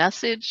via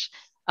message.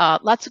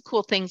 Lots of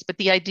cool things, but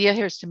the idea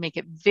here is to make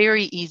it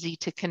very easy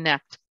to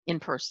connect in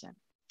person.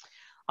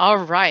 All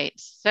right,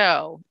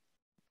 so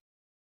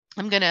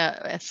I'm going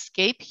to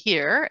escape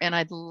here and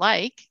I'd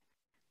like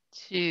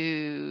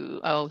to,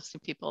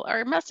 some people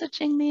are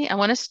messaging me. I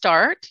want to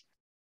start.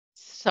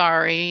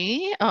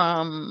 Sorry.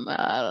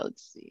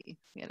 Let's see.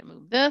 I got to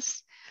move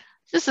this.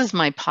 This is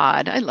my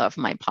pod. I love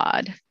my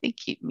pod. They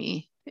keep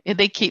me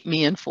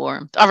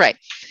informed. All right.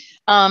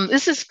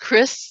 This is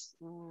Chris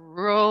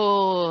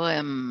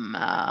Roem.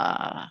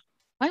 I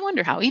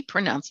wonder how he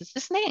pronounces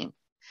his name.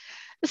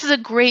 This is a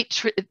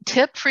great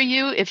tip for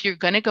you if you're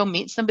going to go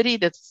meet somebody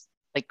that's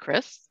like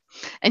Chris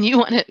and you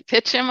want to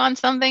pitch him on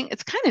something.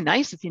 It's kind of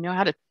nice if you know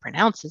how to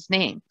pronounce his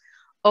name.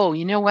 Oh,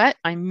 you know what?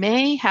 I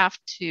may have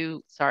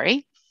to,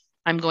 sorry.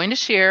 I'm going to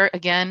share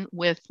again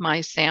with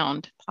my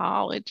sound.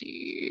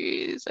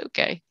 Apologies.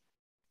 Okay,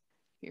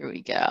 here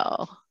we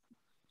go.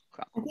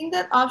 I think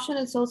that option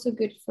is also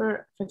good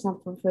for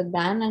example, for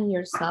Dan and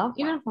yourself,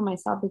 even for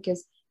myself,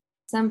 because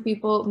some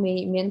people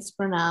may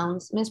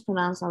mispronounce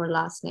our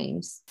last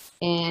names.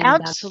 And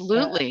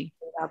absolutely.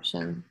 That's a good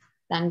option.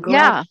 Dan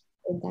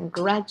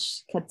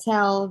Gretsch,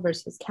 Cattell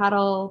versus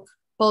Cattell,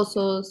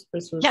 Pozos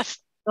versus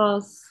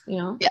Dos, you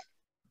know. Yeah.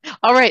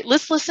 All right,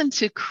 let's listen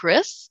to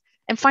Chris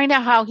and find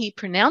out how he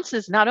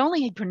pronounces, not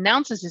only he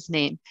pronounces his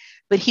name,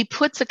 but he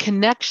puts a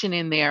connection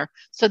in there.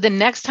 So the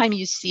next time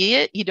you see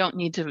it, you don't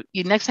need to,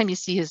 next time you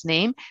see his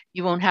name,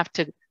 you won't have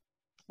to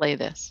play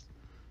this.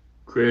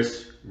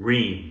 Chris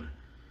Ream.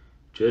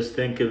 Just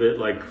think of it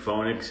like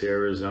Phoenix,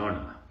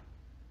 Arizona.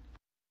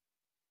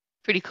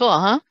 Pretty cool,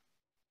 huh?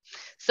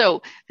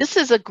 So this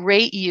is a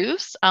great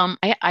use.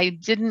 I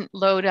didn't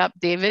load up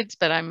David's,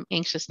 but I'm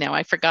anxious now.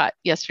 I forgot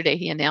yesterday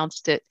he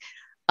announced it.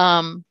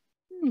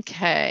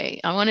 Okay,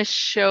 I want to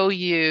show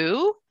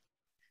you.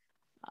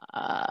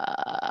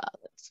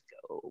 Let's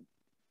go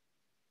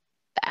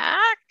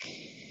back.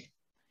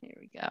 Here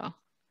we go.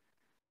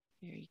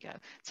 Here you go.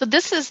 So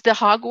this is the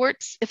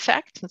Hogwarts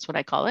effect. That's what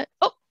I call it.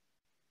 Oh,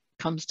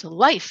 comes to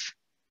life.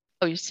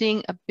 Oh, you're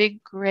seeing a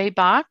big gray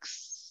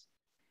box.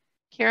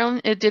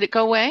 Carolyn, did it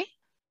go away?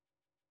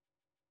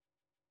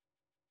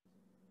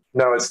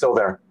 No, it's still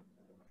there.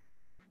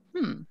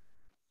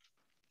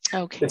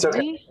 Okay. It's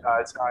okay.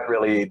 It's not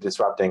really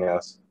disrupting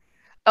us.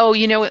 Oh,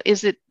 you know,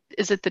 is it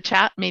the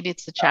chat? Maybe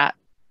it's the chat.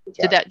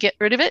 Did that get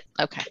rid of it?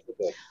 Okay.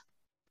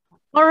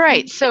 All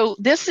right. So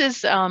this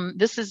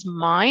is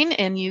mine,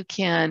 and you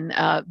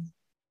can.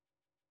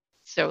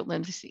 So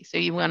let me see. So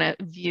you want to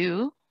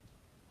view.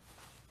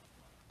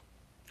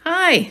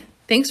 Hi.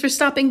 Thanks for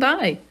stopping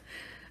by.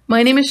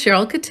 My name is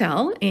Sheryl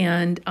Cattell,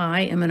 and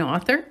I am an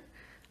author,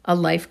 a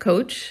life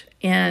coach,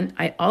 and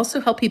I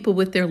also help people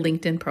with their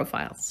LinkedIn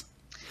profiles.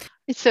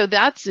 So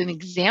that's an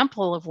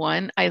example of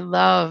one. I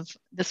love,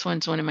 this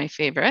one's one of my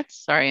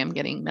favorites. Sorry, I'm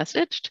getting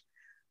messaged.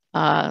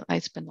 I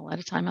spend a lot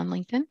of time on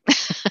LinkedIn.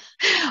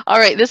 All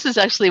right, this is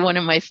actually one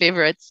of my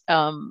favorites,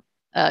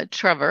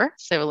 Trevor.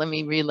 So let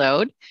me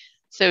reload.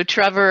 So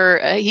Trevor,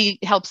 he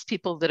helps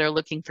people that are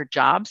looking for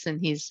jobs,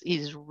 and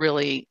he's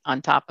really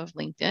on top of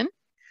LinkedIn.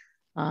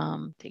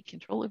 Take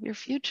control of your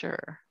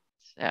future.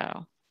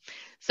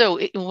 So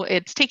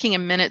it's taking a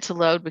minute to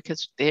load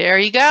because there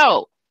you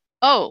go.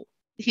 Oh,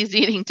 he's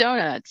eating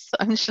donuts.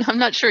 I'm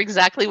not sure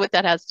exactly what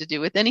that has to do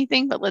with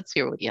anything, but let's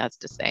hear what he has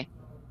to say.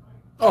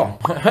 Oh,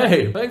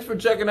 hey, thanks for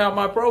checking out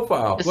my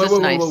profile.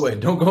 Wait,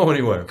 don't go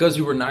anywhere. Because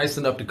you were nice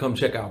enough to come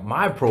check out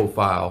my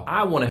profile,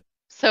 I want to.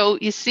 So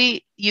you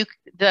see,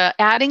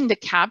 adding the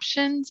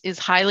captions is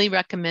highly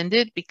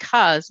recommended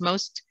because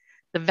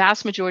the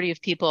vast majority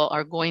of people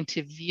are going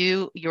to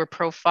view your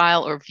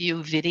profile or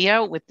view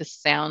video with the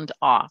sound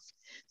off.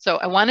 So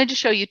I wanted to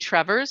show you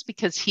Trevor's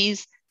because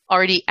he's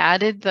already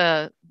added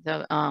the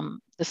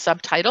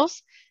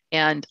subtitles,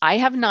 and I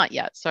have not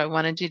yet. So I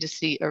wanted you to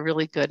see a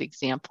really good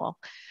example.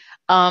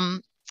 A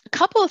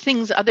couple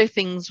of other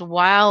things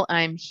while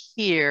I'm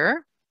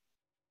here,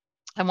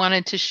 I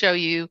wanted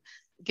to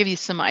give you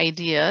some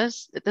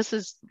ideas. This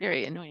is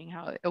very annoying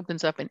how it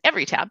opens up in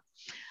every tab.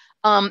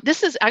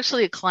 This is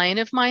actually a client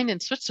of mine in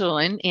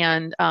Switzerland,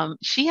 and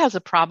she has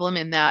a problem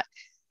in that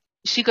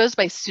she goes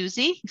by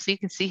Susie. So you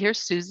can see here,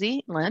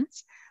 Susie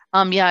Lentz.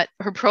 Yet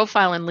her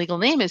profile and legal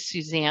name is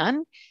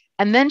Suzanne.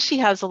 And then she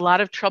has a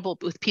lot of trouble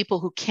with people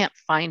who can't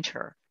find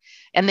her.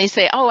 And they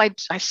say, oh,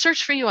 I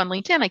searched for you on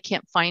LinkedIn. I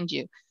can't find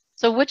you.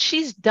 So what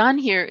she's done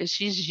here is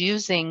she's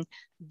using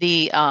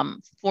the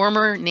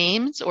former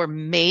names or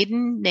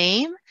maiden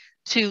name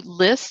to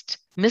list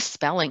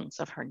misspellings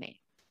of her name.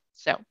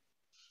 So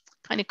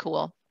kind of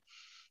cool.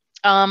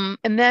 And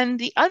then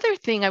the other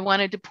thing I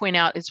wanted to point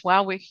out is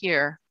while we're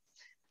here,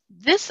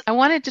 I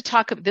wanted to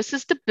talk about, this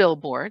is the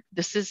billboard.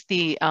 This is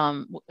the,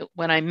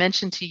 when I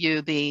mentioned to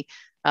you the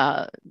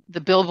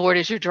billboard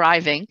as you're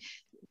driving,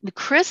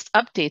 Chris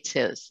updates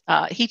his.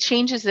 He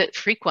changes it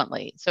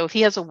frequently. So if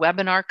he has a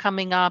webinar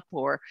coming up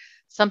or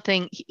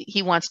something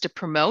he wants to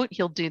promote,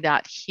 he'll do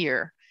that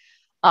here.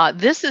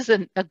 This is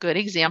a good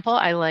example.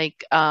 I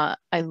like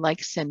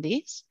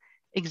Cindy's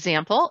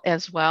example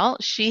as well.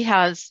 She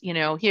has, you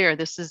know, here,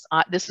 this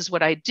is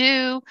what I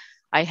do.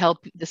 I help,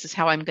 this is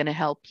how I'm going to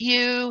help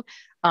you.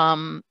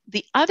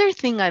 The other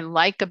thing I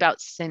like about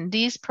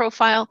Cindy's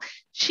profile,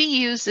 she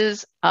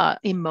uses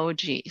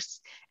emojis.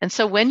 And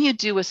so when you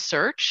do a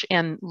search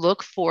and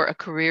look for a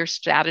career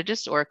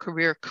strategist or a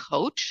career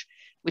coach,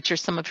 which are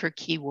some of her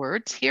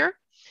keywords here,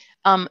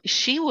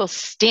 she will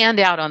stand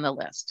out on the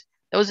list.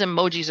 Those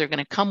emojis are going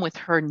to come with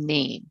her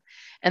name.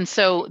 And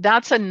so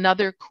that's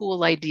another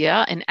cool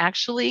idea. And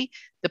actually,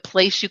 the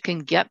place you can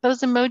get those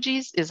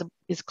emojis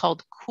is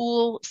called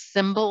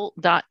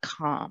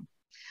coolsymbol.com.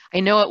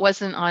 I know it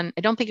wasn't on,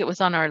 I don't think it was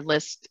on our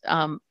list,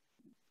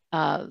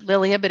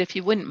 Lilia, but if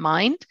you wouldn't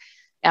mind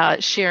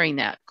sharing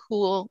that,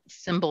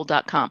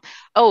 coolsymbol.com.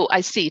 Oh, I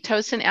see.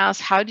 Tosin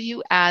asked, how do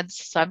you add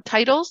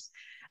subtitles?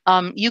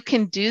 You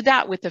can do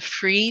that with a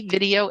free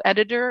video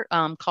editor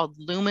called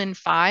Lumen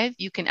 5.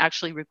 You can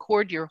actually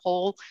record your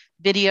whole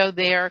video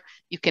there.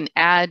 You can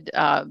add,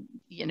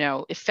 you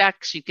know,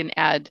 effects. You can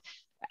add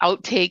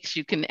outtakes.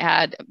 You can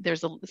add,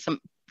 there's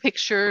some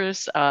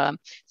pictures. So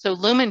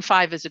Lumen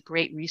 5 is a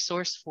great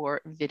resource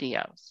for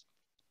videos.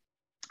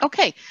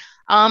 Okay,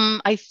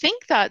 I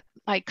think that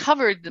I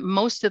covered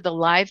most of the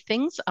live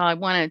things. I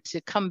wanted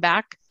to come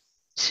back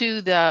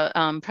to the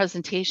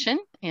presentation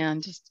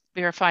and just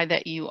verify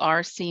that you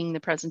are seeing the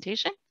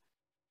presentation.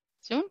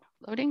 Soon,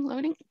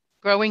 loading,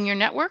 growing your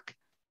network.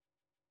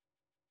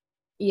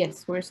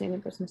 Yes, we're seeing the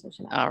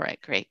presentation. All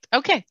right, great.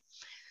 Okay,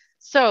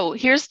 so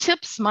here's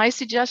tips, my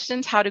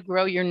suggestions, how to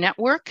grow your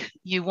network.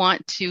 You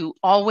want to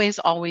always,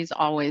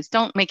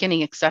 don't make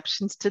any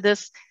exceptions to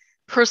this.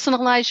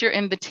 Personalize your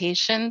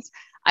invitations.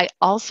 I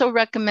also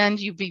recommend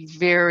you be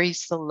very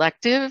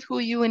selective who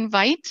you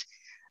invite.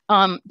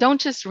 Don't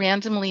just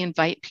randomly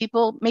invite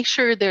people. Make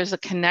sure there's a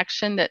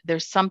connection, that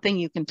there's something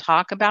you can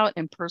talk about,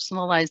 and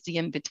personalize the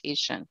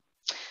invitation.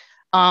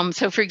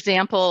 So for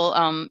example,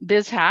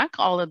 BIZHACK,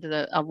 all of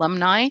the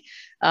alumni,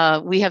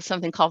 we have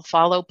something called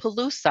Follow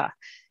Palooza.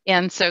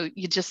 And so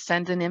you just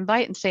send an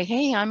invite and say,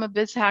 hey, I'm a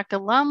BIZHACK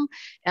alum,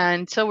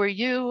 and so are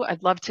you.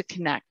 I'd love to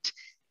connect.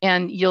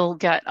 And you'll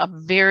get a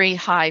very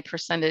high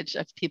percentage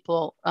of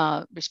people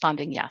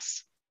responding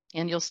yes,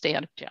 and you'll stay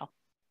out of jail.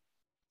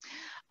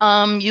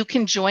 You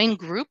can join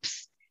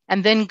groups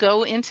and then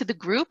go into the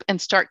group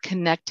and start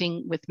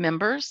connecting with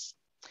members,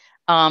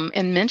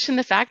 and mention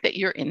the fact that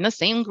you're in the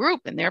same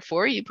group and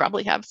therefore you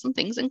probably have some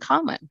things in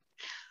common.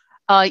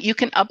 You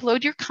can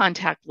upload your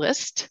contact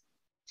list,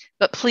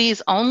 but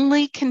please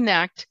only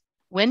connect,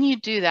 when you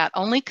do that,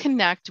 only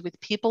connect with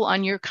people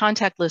on your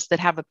contact list that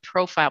have a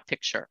profile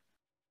picture,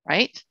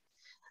 right?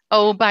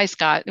 Oh, bye,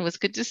 Scott. It was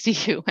good to see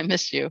you. I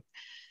miss you.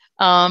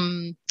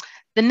 The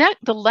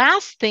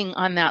last thing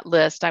on that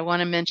list I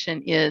want to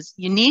mention is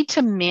you need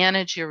to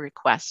manage your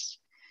requests.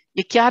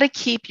 You got to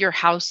keep your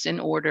house in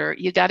order.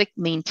 You got to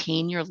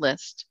maintain your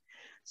list.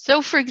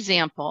 So for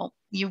example,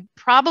 you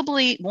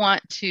probably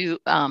want to,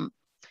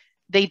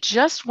 they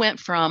just went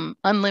from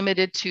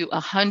unlimited to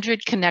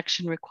 100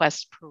 connection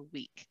requests per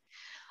week.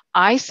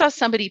 I saw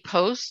somebody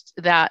post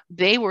that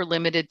they were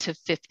limited to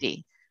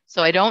 50.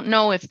 So I don't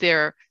know if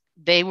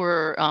they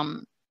were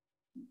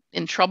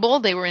in trouble,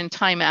 they were in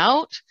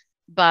timeout,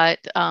 but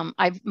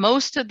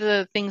most of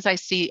the things I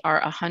see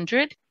are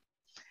 100.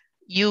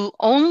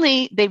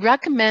 They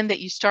recommend that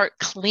you start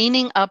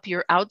cleaning up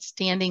your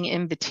outstanding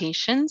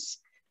invitations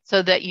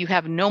so that you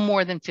have no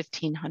more than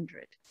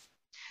 1,500.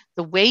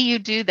 The way you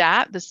do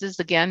that, this is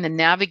again the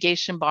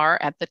navigation bar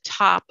at the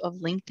top of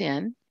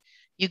LinkedIn.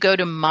 You go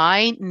to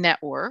My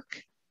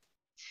Network,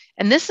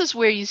 and this is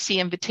where you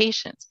see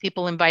invitations,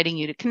 people inviting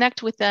you to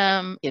connect with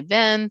them,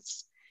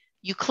 events.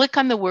 You click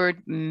on the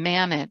word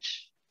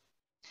Manage.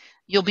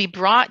 You'll be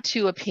brought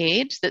to a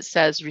page that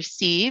says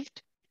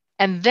Received,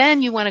 and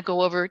then you want to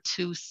go over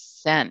to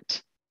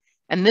Sent.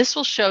 And this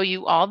will show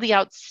you all the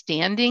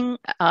outstanding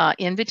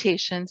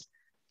invitations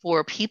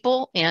for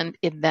people and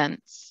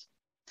events.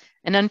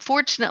 And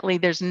unfortunately,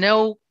 there's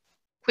no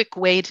quick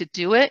way to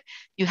do it.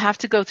 You have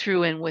to go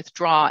through and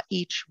withdraw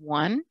each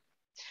one.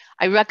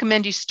 I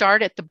recommend you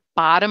start at the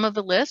bottom of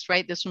the list,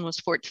 right? This one was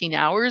 14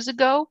 hours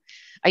ago.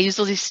 I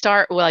usually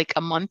start like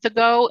a month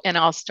ago, and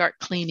I'll start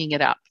cleaning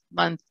it up,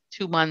 month,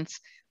 2 months,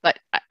 but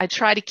I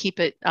try to keep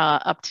it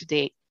up to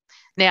date.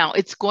 Now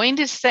it's going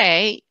to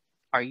say,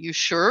 are you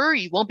sure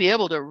you won't be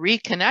able to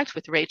reconnect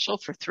with Rachel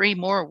for 3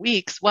 more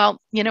weeks?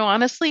 Well, you know,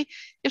 honestly,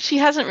 if she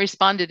hasn't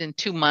responded in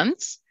 2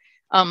 months,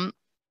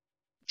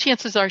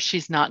 chances are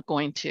she's not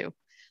going to.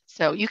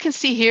 So you can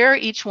see here,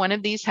 each one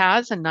of these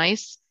has a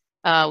nice,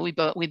 we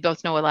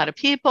both know a lot of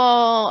people.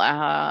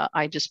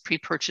 I just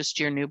pre-purchased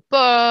your new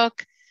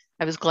book.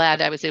 I was glad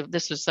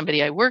this was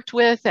somebody I worked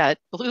with at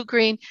Blue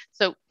Green.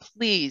 So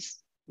please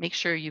make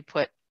sure you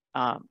put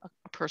a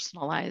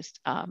personalized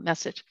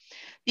message.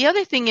 The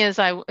other thing is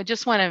I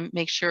just want to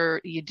make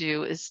sure you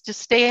do is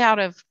just stay out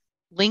of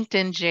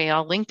LinkedIn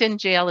jail. LinkedIn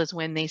jail is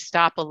when they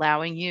stop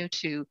allowing you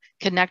to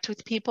connect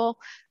with people.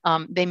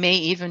 They may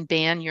even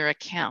ban your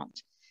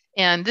account.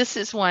 And this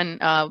is one,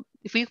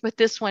 if we put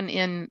this one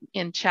in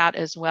chat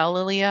as well,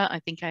 Lilia, I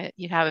think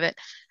you have it.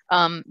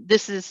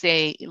 This is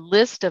a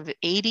list of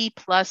 80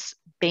 plus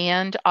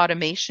banned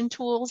automation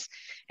tools.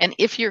 And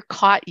if you're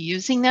caught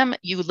using them,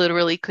 you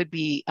literally could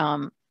be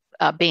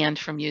banned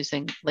from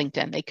using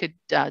LinkedIn. They could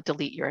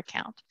delete your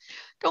account.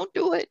 Don't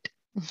do it.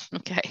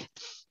 Okay.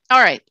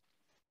 All right.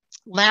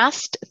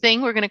 Last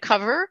thing we're going to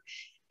cover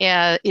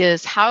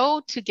is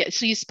how to get,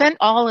 so you spent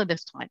all of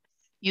this time.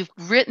 You've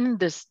written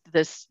this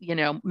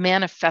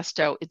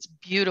manifesto. It's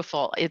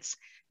beautiful. It's,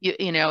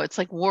 it's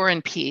like War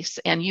and Peace.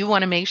 And you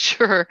want to make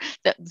sure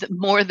that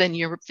more than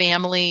your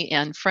family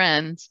and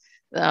friends,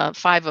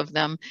 5 of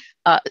them,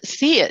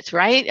 see it,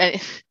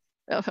 right?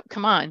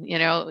 Come on,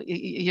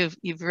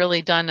 you've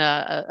really done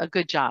a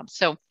good job.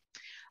 So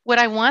what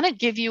I want to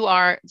give you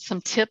are some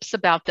tips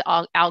about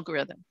the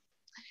algorithm.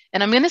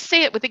 And I'm going to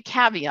say it with a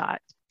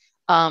caveat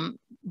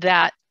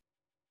that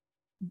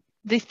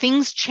the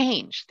things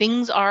change.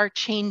 Things are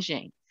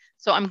changing.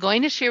 So I'm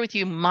going to share with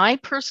you my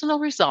personal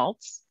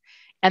results.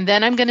 And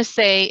then I'm going to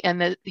say,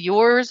 and that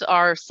yours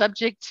are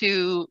subject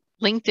to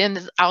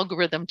LinkedIn's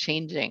algorithm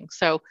changing.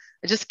 So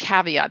just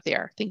caveat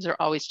there. Things are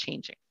always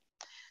changing.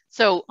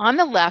 So on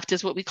the left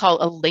is what we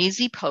call a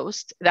lazy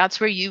post.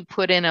 That's where you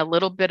put in a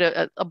little bit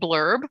of a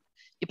blurb.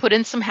 You put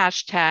in some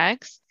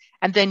hashtags.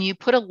 And then you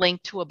put a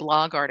link to a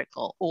blog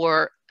article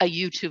or a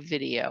YouTube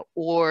video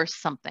or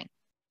something.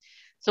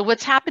 So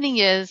what's happening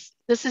is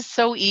this is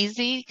so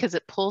easy because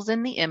it pulls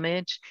in the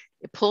image,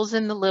 it pulls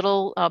in the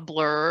little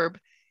blurb,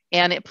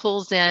 and it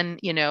pulls in,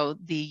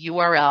 the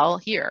URL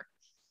here.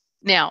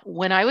 Now,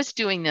 when I was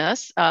doing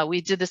this,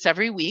 we did this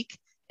every week,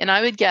 and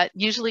I would get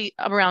usually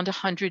around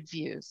 100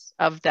 views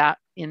of that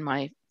in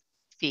my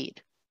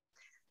feed.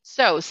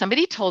 So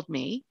somebody told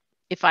me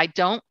if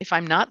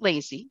I'm not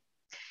lazy,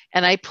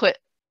 and I put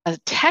a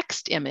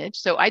text image.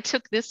 So I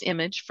took this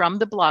image from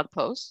the blog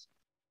post,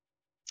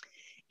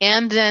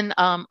 and then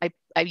I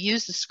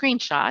used a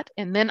screenshot,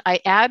 and then I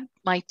add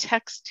my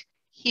text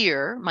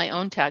here, my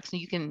own text.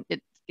 And you can,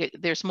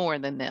 there's more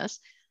than this,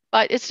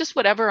 but it's just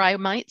whatever I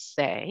might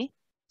say.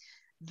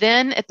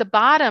 Then at the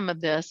bottom of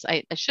this,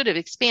 I should have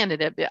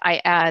expanded it, but I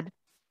add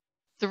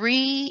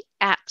 3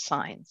 @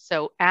 signs.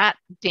 So at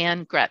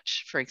Dan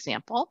Gretsch, for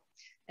example,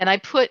 and I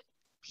put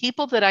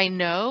people that I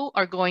know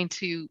are going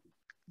to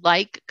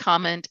like,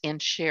 comment,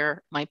 and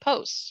share my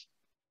posts.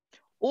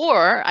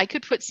 Or I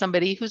could put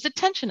somebody whose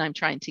attention I'm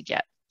trying to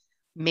get.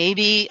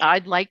 Maybe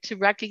I'd like to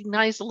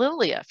recognize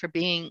Lilia for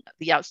being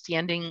the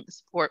outstanding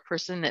support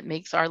person that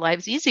makes our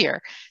lives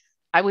easier.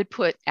 I would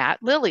put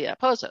at Lilia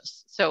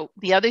Pozos. So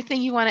the other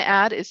thing you want to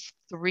add is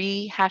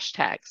 3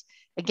 hashtags.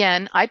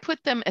 Again, I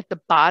put them at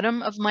the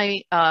bottom of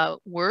my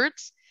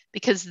words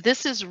because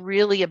this is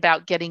really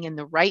about getting in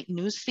the right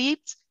news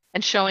feeds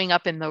and showing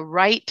up in the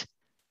right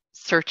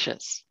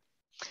searches.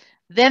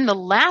 Then the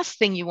last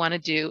thing you want to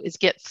do is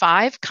get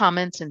 5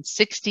 comments in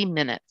 60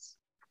 minutes.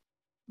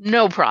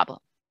 No problem,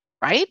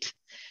 right?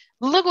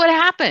 Look what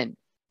happened.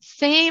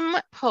 Same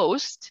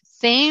post,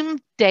 same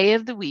day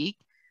of the week.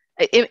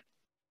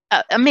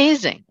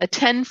 Amazing, a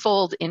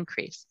 10-fold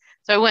increase.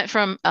 So I went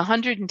from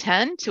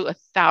 110 to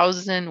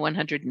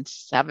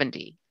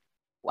 1,170.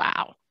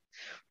 Wow,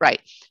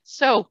 right.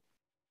 So,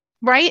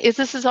 right,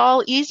 this is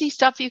all easy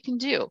stuff you can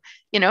do,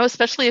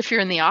 especially if you're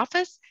in the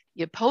office.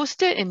 You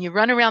post it and you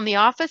run around the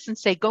office and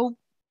say, go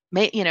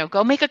make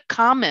a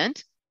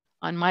comment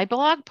on my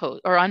blog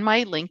post or on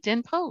my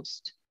LinkedIn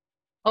post.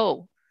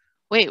 Oh,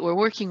 wait, we're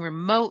working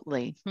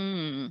remotely.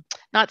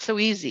 Not so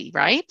easy,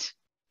 right?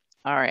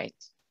 All right.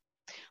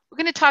 We're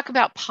going to talk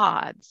about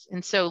pods.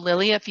 And so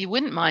Lilia, if you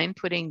wouldn't mind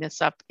putting this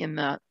up in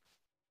the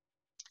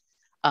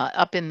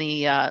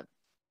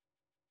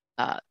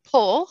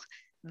poll,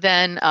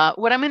 then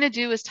what I'm going to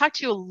do is talk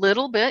to you a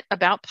little bit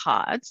about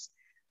pods.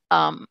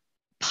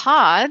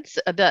 Pods,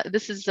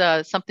 this is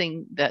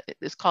something that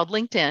is called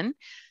LinkedIn.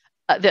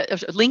 The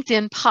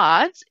LinkedIn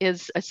pods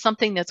is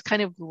something that's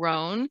kind of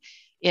grown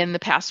in the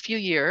past few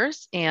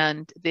years,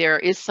 and there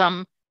is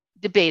some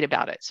debate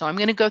about it. So I'm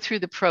going to go through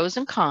the pros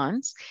and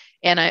cons.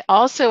 And I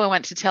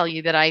want to tell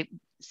you that I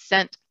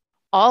sent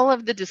all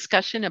of the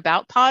discussion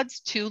about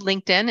pods to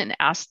LinkedIn and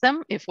asked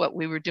them if what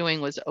we were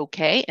doing was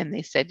okay, and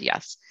they said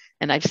yes.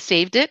 And I've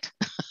saved it.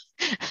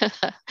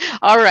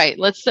 All right,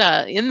 let's,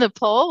 in the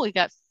poll, we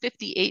got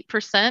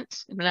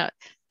 58%.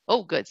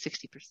 Oh, good,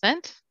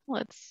 60%.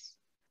 Let's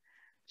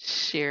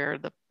share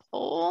the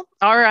poll.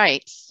 All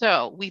right,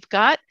 so we've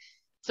got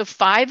So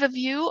 5 of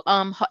you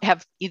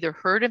have either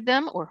heard of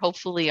them or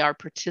hopefully are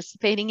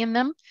participating in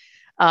them.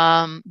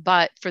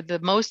 But for the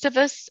most of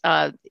us,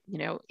 80%,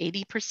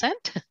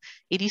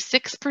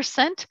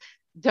 86%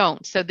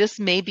 don't. So this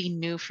may be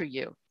new for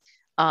you.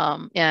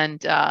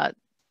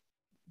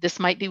 This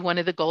might be one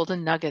of the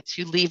golden nuggets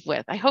you leave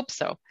with. I hope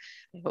so.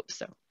 I hope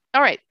so.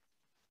 All right.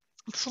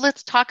 So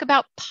let's talk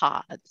about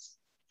pods.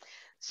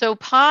 So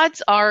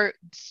pods are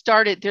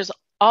started. There's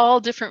all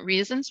different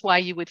reasons why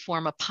you would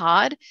form a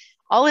pod.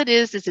 All it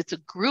is it's a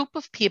group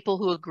of people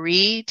who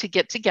agree to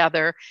get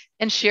together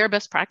and share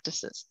best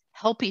practices,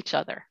 help each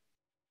other,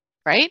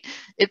 right?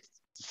 It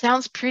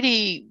sounds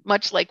pretty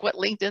much like what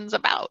LinkedIn's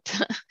about,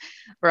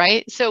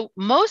 right? So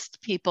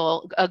most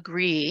people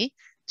agree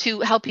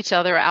to help each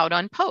other out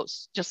on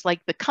posts, just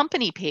like the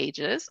company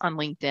pages on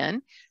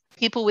LinkedIn.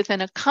 People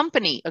within a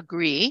company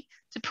agree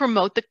to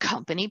promote the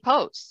company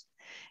posts.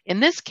 In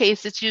this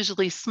case, it's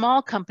usually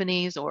small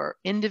companies or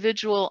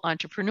individual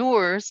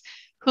entrepreneurs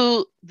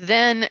who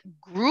then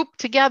group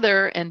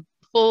together and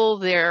pull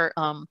their,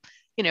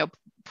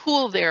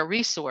 pool their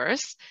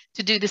resource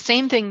to do the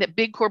same thing that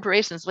big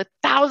corporations with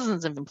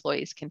thousands of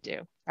employees can do,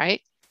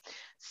 right?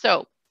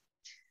 So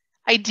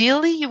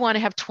ideally, you want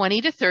to have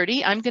 20 to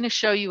 30. I'm going to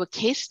show you a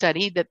case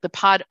study that the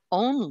pod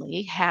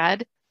only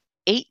had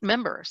 8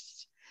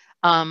 members.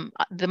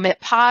 The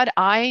pod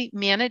I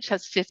manage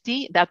has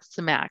 50. That's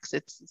the max.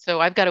 So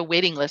I've got a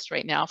waiting list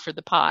right now for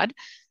the pod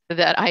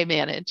that I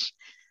manage.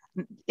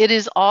 It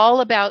is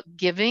all about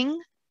giving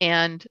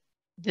and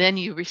then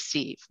you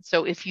receive.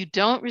 So if you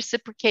don't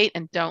reciprocate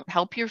and don't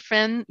help your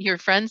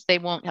friends, they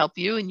won't help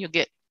you and you'll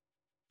get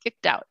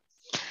kicked out.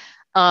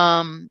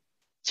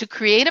 To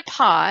create a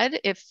pod,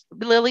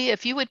 Lily,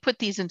 if you would put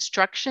these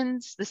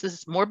instructions, this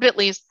is more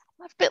Bitleys,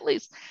 love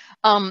Bitleys,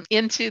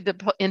 into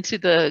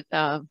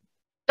the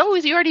oh,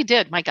 you already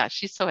did. My gosh,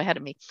 she's so ahead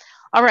of me.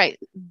 All right,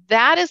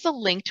 that is a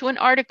link to an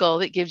article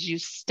that gives you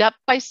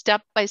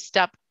step-by-step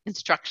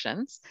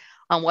instructions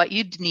on what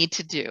you need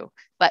to do.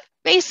 But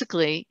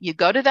basically, you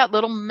go to that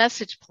little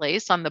message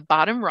place on the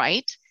bottom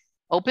right,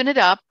 open it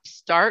up,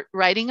 start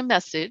writing a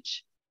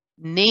message,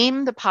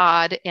 name the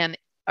pod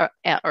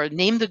or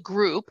name the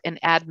group and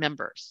add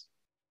members,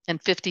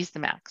 and 50 is the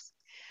max.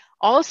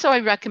 Also,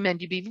 I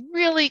recommend you be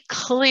really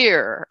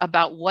clear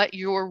about what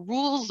your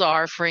rules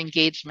are for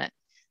engagement.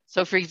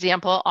 So for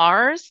example,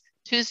 ours,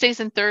 Tuesdays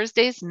and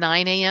Thursdays,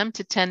 9 a.m.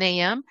 to 10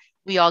 a.m.,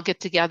 we all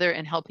get together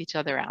and help each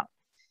other out.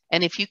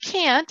 And if you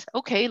can't,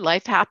 okay,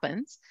 life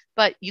happens,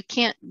 but you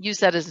can't use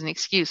that as an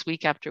excuse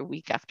week after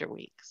week after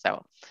week.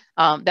 So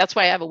that's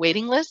why I have a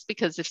waiting list,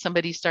 because if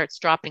somebody starts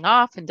dropping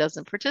off and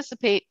doesn't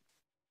participate,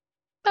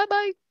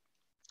 bye-bye.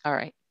 All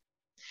right.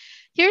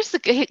 Here's the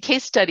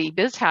case study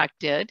BizHack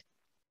did.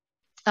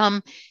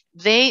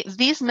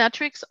 These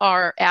metrics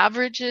are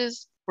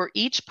averages for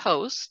each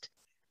post.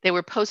 They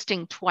were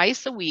posting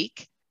twice a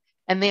week,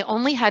 and they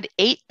only had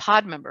 8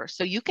 pod members.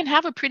 So you can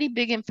have a pretty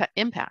big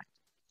impact.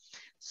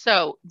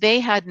 So they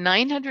had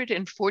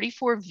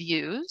 944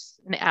 views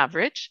in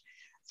average.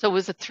 So it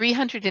was a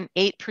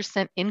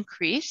 308%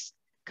 increase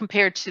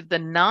compared to the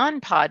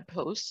non-pod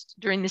posts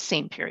during the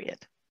same period.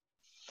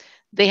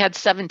 They had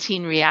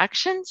 17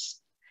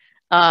 reactions.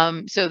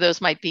 So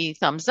those might be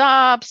thumbs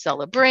up,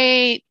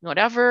 celebrate,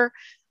 whatever.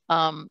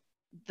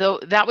 Though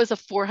that was a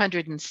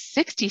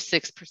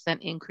 466%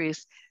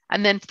 increase,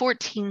 and then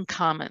 14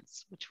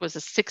 comments, which was a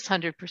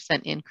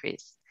 600%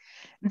 increase.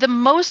 The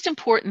most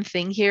important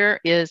thing here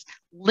is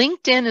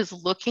LinkedIn is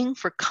looking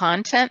for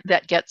content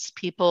that gets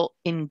people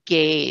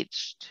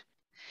engaged.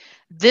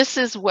 This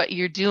is what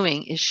you're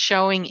doing, is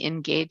showing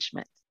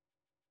engagement.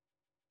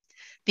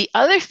 The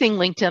other thing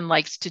LinkedIn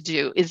likes to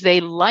do is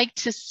they like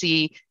to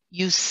see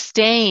you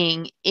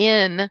staying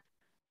in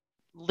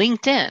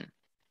LinkedIn.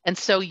 And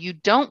so you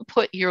don't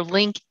put your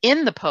link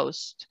in the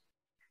post,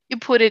 you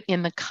put it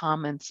in the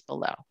comments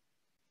below.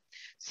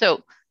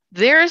 So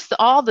there's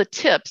all the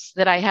tips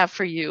that I have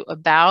for you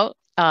about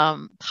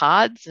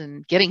pods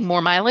and getting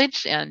more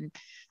mileage, and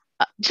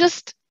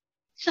just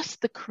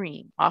the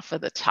cream off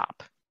of the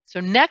top. So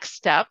next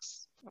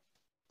steps,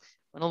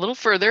 went a little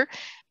further,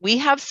 we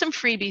have some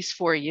freebies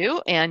for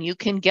you, and you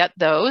can get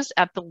those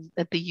at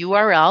the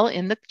URL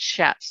in the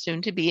chat,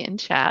 soon to be in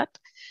chat.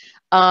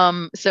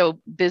 So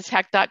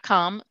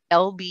bizhack.com,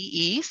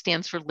 LBE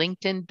stands for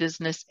LinkedIn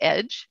Business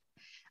Edge.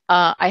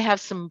 I have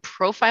some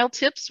profile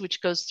tips,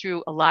 which goes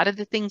through a lot of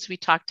the things we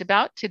talked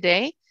about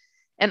today,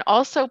 and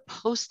also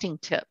posting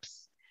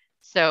tips.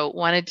 So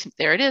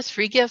there it is,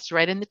 free gifts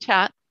right in the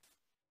chat.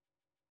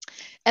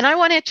 And I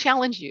want to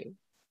challenge you,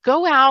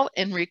 go out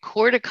and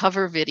record a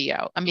cover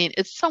video. I mean,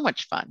 it's so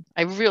much fun.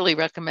 I really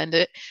recommend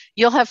it.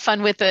 You'll have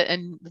fun with it,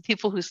 and the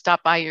people who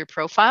stop by your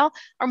profile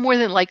are more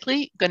than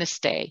likely going to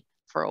stay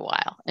for a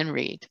while and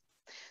read.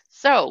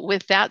 So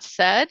with that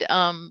said,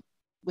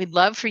 we'd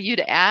love for you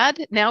to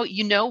add. Now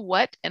you know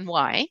what and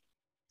why,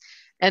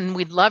 and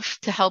we'd love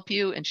to help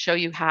you and show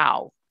you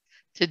how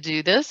to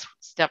do this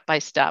step by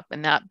step.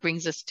 And that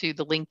brings us to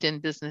the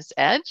LinkedIn Business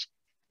Edge.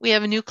 We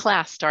have a new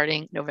class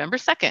starting November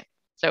 2nd.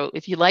 So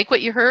if you like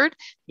what you heard,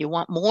 you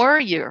want more,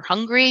 you're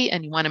hungry,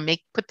 and you want to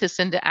put this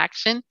into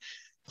action,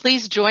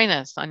 please join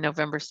us on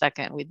November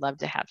 2nd. We'd love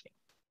to have you.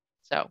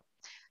 So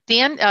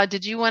Dan,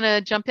 did you want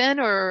to jump in,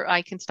 or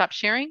I can stop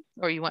sharing,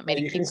 or you want me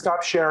to keep? You can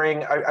stop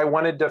sharing. I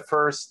wanted to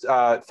first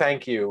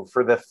thank you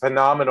for the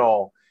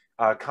phenomenal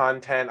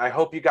content. I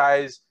hope you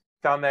guys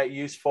found that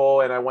useful,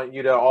 and I want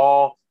you to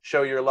all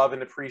show your love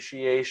and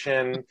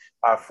appreciation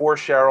for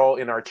Sheryl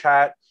in our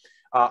chat.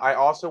 I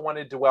also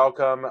wanted to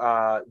welcome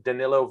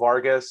Danilo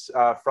Vargas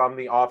from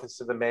the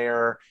Office of the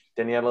Mayor,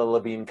 Daniela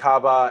Levine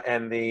Cava,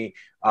 and the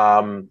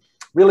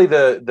really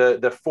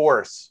the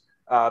force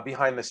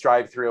behind the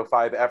Strive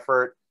 305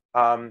 effort.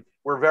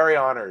 We're very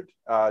honored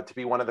to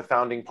be one of the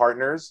founding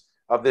partners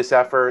of this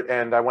effort,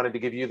 and I wanted to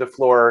give you the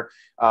floor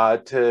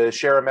to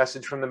share a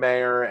message from the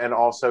mayor and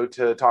also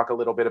to talk a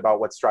little bit about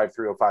what Strive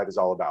 305 is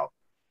all about.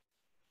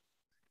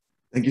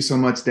 Thank you so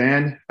much,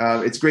 Dan.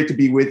 It's great to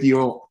be with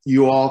you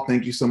all.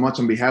 Thank you so much.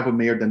 On behalf of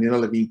Mayor Daniela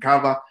Levine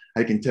Cava,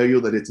 I can tell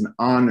you that it's an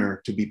honor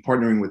to be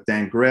partnering with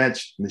Dan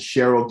Gretsch. Ms.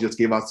 Sheryl just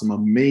gave out some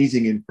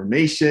amazing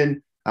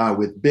information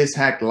with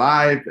BIZHACK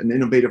Live, an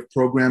innovative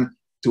program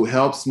to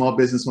help small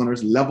business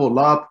owners level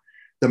up.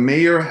 The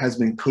mayor has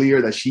been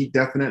clear that she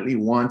definitely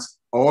wants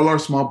all our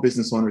small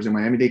business owners in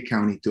Miami-Dade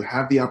County to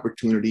have the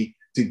opportunity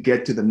to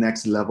get to the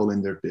next level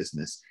in their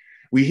business.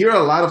 We hear a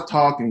lot of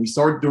talk, and we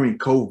started during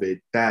COVID,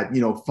 that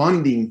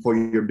funding for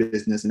your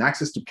business and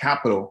access to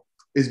capital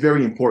is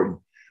very important.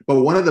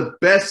 But one of the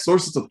best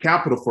sources of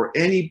capital for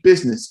any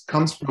business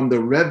comes from the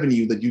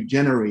revenue that you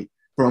generate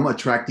from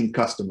attracting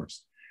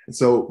customers. And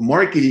so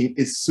marketing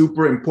is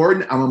super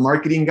important. I'm a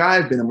marketing guy.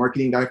 I've been a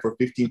marketing guy for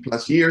 15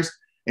 plus years.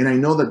 And I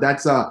know that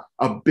that's a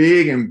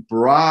big and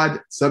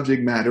broad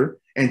subject matter.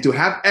 And to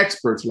have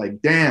experts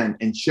like Dan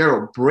and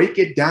Sheryl break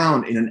it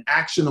down in an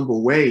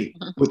actionable way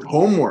with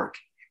homework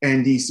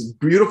and these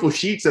beautiful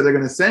sheets that they're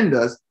going to send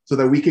us so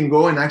that we can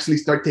go and actually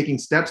start taking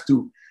steps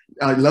to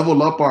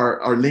level up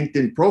our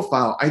LinkedIn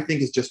profile, I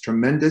think is just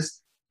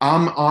tremendous.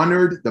 I'm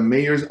honored. The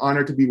mayor's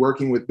honored to be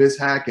working with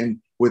BIZHACK and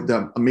with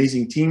the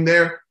amazing team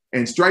there.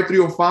 And Strive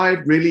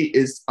 305 really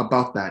is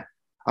about that.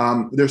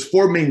 There's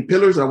 4 main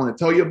pillars I want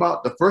to tell you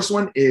about. The first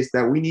one is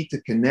that we need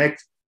to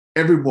connect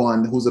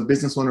everyone who's a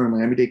business owner in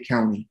Miami-Dade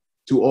County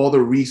to all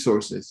the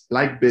resources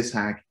like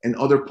BIZHACK and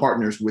other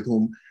partners with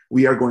whom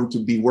we are going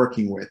to be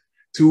working with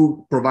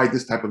to provide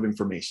this type of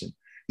information.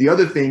 The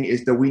other thing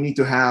is that we need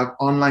to have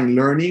online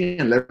learning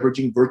and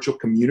leveraging virtual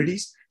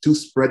communities to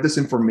spread this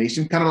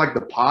information, kind of like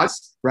the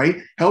pods, right?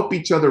 Help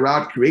each other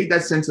out, create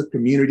that sense of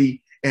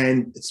community,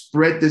 and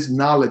spread this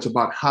knowledge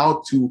about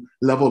how to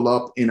level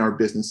up in our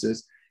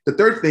businesses. The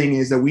third thing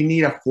is that we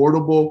need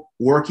affordable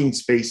working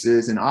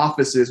spaces and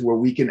offices where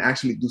we can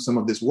actually do some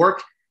of this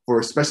work,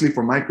 especially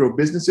for micro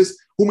businesses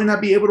who may not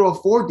be able to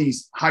afford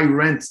these high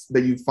rents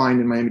that you find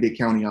in Miami-Dade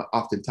County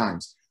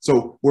oftentimes.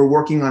 So we're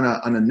working on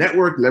a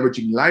network,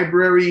 leveraging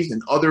libraries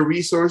and other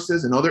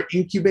resources and other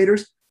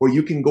incubators where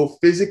you can go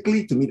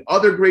physically to meet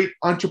other great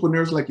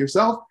entrepreneurs like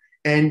yourself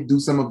and do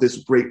some of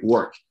this great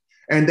work.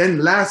 And then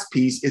last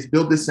piece is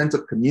build this sense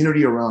of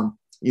community around,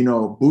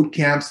 boot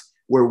camps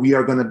where we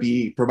are going to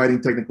be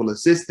providing technical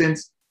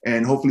assistance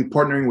and hopefully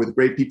partnering with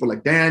great people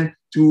like Dan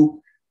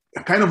to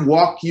kind of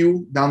walk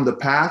you down the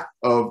path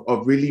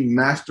of really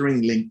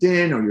mastering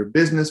LinkedIn or your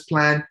business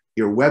plan,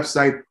 your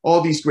website,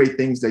 all these great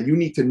things that you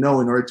need to know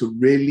in order to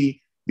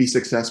really be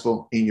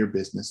successful in your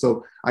business.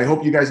 So I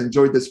hope you guys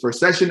enjoyed this first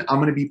session. I'm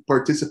going to be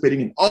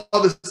participating in all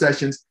the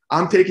sessions.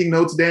 I'm taking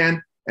notes,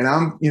 Dan, and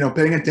I'm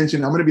paying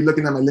attention. I'm going to be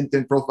looking at my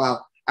LinkedIn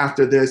profile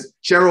after this.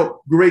 Sheryl,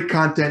 great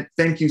content.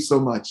 Thank you so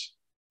much.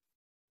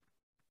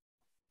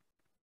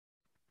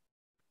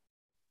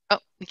 Oh,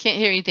 we can't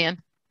hear you, Dan.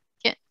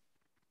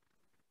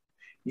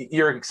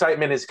 Your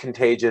excitement is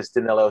contagious,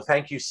 Danilo.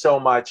 Thank you so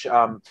much.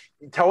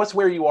 Tell us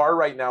where you are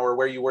right now or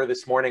where you were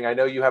this morning. I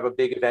know you have a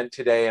big event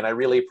today, and I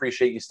really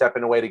appreciate you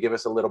stepping away to give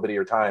us a little bit of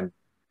your time.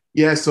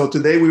 Yeah, so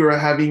today we were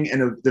having,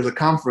 there's a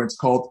conference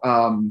called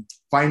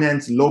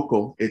Finance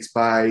Local. It's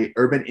by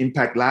Urban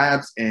Impact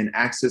Labs and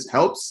Access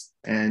Helps,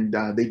 and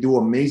they do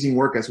amazing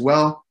work as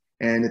well.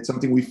 And it's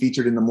something we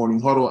featured in the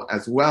morning huddle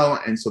as well.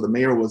 And so the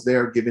mayor was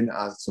there giving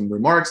some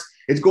remarks.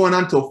 It's going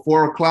on till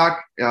 4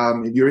 o'clock.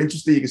 If you're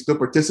interested, you can still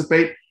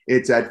participate.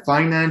 It's at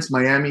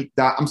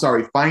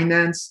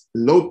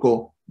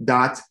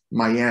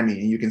financelocal.miami.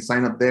 And you can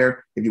sign up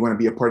there if you want to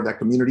be a part of that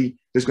community.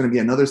 There's going to be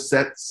another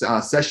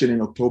session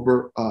in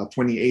October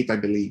 28th, I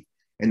believe.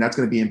 And that's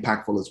going to be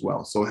impactful as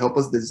well. So help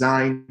us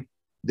design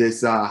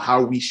this,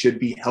 how we should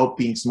be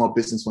helping small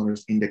business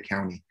owners in the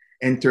county.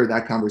 Enter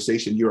that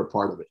conversation. You're a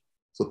part of it.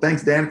 So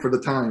thanks, Dan, for the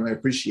time. I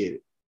appreciate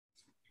it.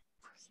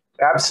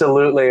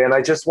 Absolutely. And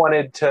I just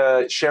wanted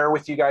to share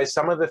with you guys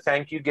some of the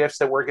thank you gifts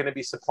that we're going to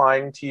be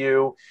supplying to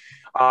you.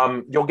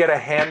 You'll get a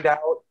handout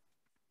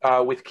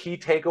with key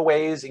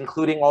takeaways,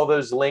 including all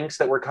those links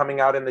that were coming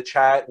out in the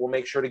chat. We'll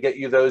make sure to get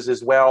you those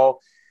as well.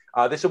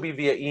 This will be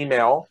via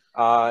email,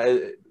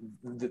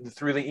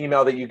 through the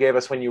email that you gave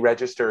us when you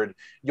registered.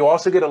 You'll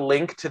also get a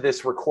link to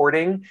this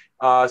recording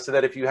so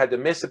that if you had to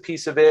miss a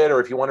piece of it, or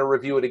if you want to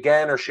review it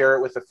again or share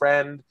it with a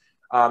friend,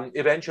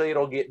 eventually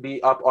it'll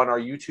be up on our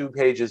YouTube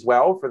page as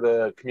well for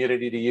the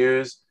community to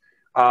use.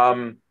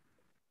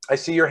 I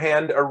see your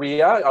hand,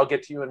 Aria. I'll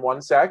get to you in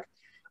one sec.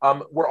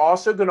 We're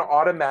also going to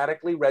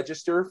automatically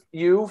register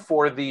you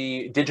for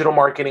the digital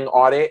marketing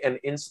audit and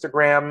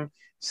Instagram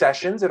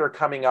sessions that are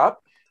coming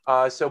up.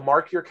 So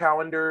mark your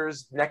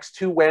calendars. Next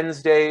 2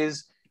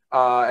 Wednesdays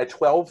at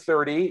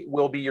 12:30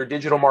 will be your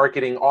digital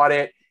marketing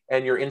audit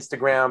and your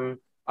Instagram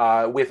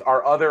with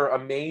our other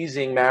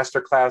amazing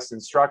masterclass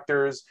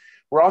instructors.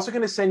 We're also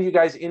going to send you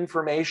guys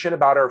information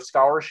about our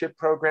scholarship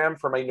program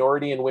for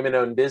minority and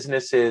women-owned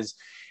businesses.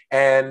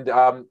 And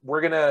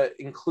we're going to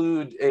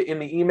include in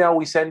the email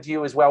we send to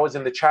you, as well as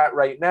in the chat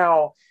right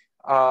now,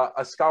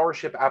 a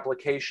scholarship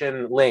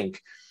application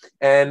link.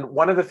 And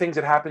one of the things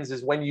that happens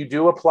is when you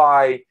do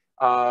apply,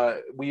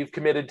 we've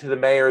committed to the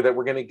mayor that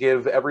we're going to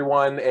give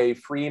everyone a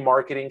free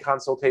marketing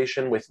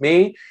consultation with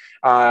me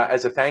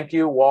as a thank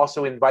you. We'll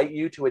also invite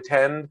you to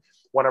attend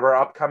one of our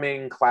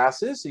upcoming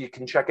classes, so you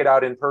can check it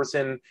out in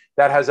person.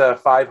 That has a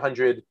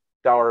 $500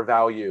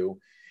 value.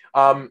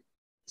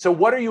 So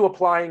what are you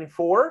applying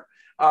for?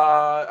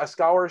 A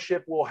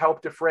scholarship will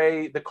help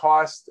defray the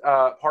cost,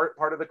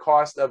 part of the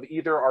cost of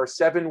either our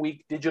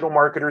 7-week Digital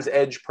Marketers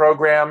Edge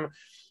program.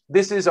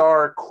 This is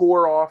our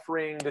core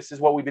offering. This is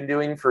what we've been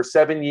doing for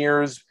 7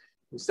 years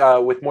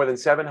with more than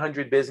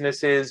 700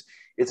 businesses.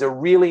 It's a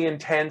really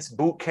intense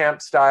boot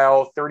camp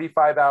style,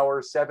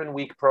 35-hour,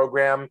 7-week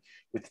program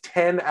with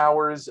 10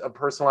 hours of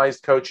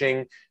personalized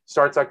coaching.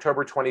 Starts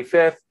October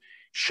 25th.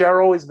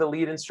 Sheryl is the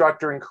lead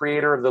instructor and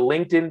creator of the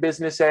LinkedIn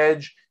Business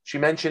Edge. She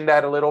mentioned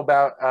that a little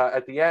about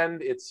at the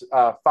end. It's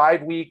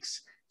 5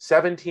 weeks,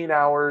 17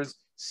 hours,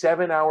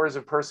 7 hours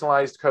of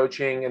personalized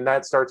coaching, and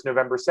that starts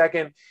November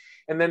 2nd.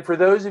 And then for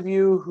those of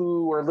you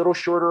who are a little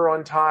shorter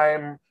on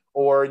time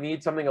or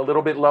need something a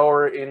little bit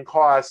lower in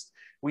cost,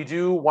 we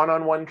do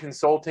one-on-one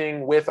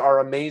consulting with our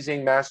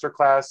amazing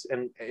masterclass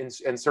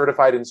and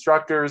certified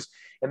instructors,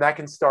 and that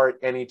can start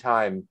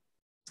anytime.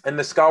 And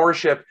the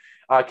scholarship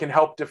can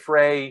help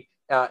defray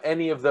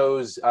any of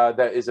those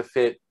that is a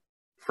fit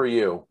for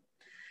you.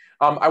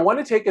 I want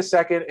to take a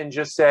second and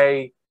just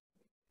say,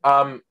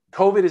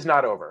 COVID is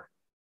not over.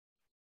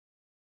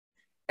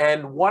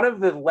 And one of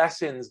the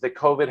lessons that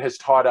COVID has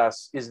taught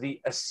us is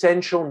the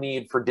essential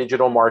need for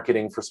digital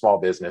marketing for small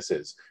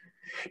businesses.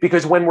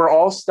 Because when we're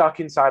all stuck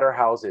inside our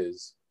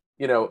houses,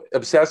 you know,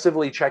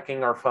 obsessively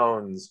checking our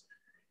phones,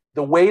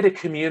 the way to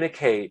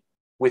communicate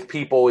with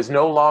people is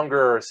no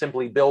longer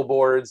simply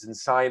billboards and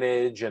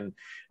signage and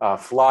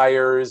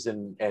flyers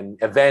and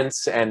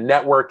events and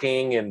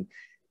networking and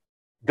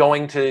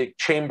going to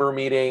chamber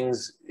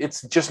meetings.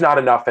 It's just not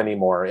enough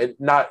anymore.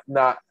 Not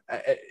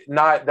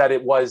that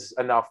it was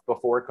enough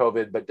before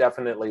COVID, but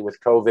definitely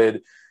with COVID,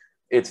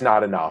 it's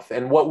not enough.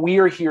 And what we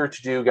are here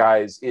to do,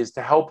 guys, is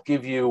to help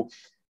give you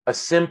a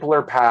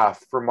simpler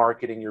path for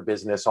marketing your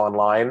business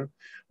online,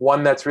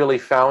 one that's really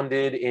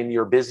founded in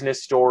your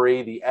business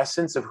story, the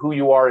essence of who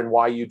you are and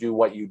why you do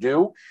what you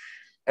do.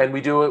 And we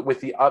do it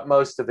with the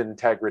utmost of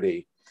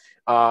integrity.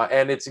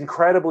 And it's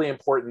incredibly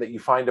important that you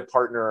find a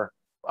partner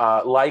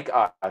like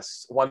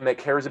us, one that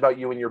cares about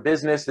you and your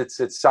business, that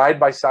sits side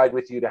by side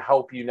with you to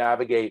help you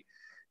navigate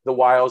the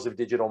wiles of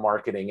digital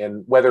marketing.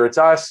 And whether it's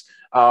us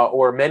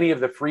or many of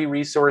the free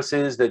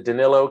resources that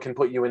Danilo can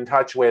put you in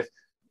touch with,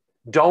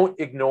 don't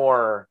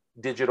ignore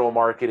digital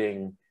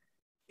marketing.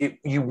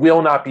 You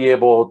will not be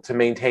able to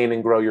maintain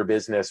and grow your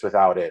business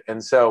without it.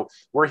 And so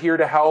we're here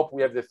to help.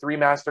 We have the 3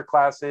 master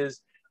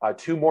classes,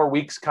 2 more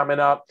weeks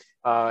coming up.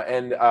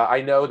 And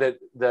I know that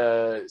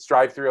the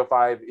Strive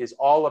 305 is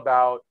all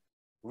about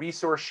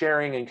resource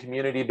sharing and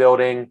community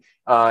building.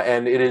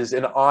 And it is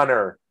an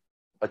honor,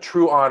 a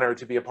true honor,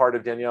 to be a part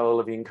of Daniela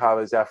Levine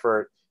Cava's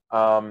effort.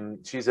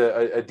 She's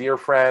a dear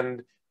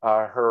friend.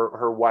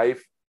 Her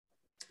wife,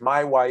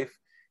 my wife,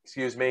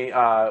 excuse me,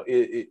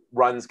 it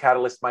runs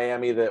Catalyst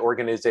Miami, the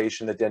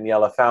organization that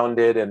Daniela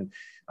founded. And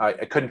I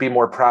couldn't be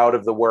more proud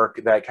of the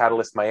work that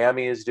Catalyst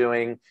Miami is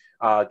doing,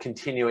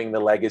 continuing the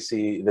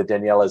legacy that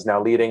Daniela is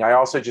now leading. I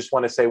also just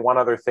want to say one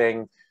other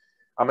thing.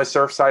 I'm a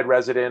Surfside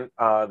resident.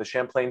 The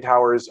Champlain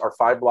Towers are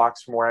 5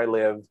 blocks from where I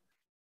live.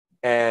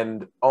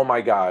 And oh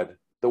my God,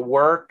 the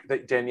work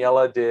that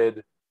Daniela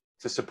did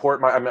to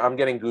support I'm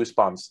getting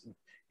goosebumps.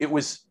 It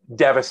was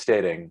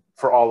devastating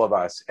for all of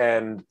us.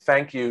 And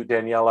thank you,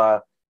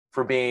 Daniela,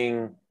 for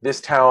being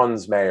this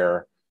town's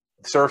mayor,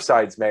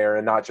 Surfside's mayor,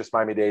 and not just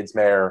Miami-Dade's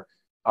mayor,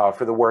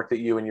 for the work that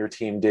you and your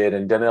team did.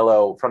 And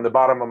Danilo, from the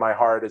bottom of my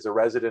heart, as a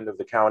resident of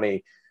the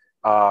county,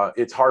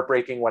 it's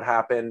heartbreaking what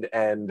happened,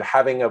 and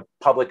having a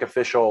public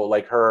official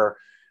like her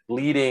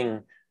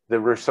leading the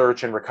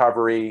research and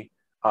recovery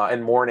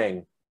and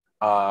mourning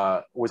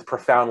was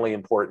profoundly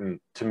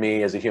important to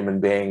me as a human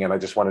being. And I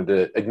just wanted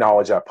to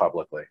acknowledge that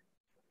publicly.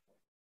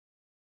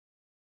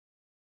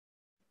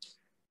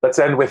 Let's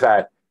end with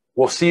that.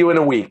 We'll see you in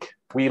a week.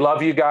 We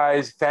love you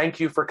guys. Thank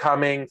you for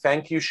coming.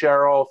 Thank you,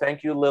 Sheryl.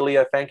 Thank you,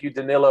 Lilia. Thank you,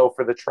 Danilo,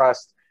 for the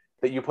trust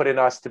that you put in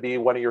us to be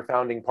one of your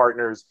founding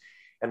partners.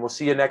 And we'll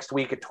see you next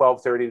week at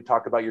 12:30 to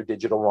talk about your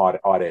digital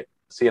audit.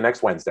 See you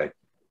next Wednesday.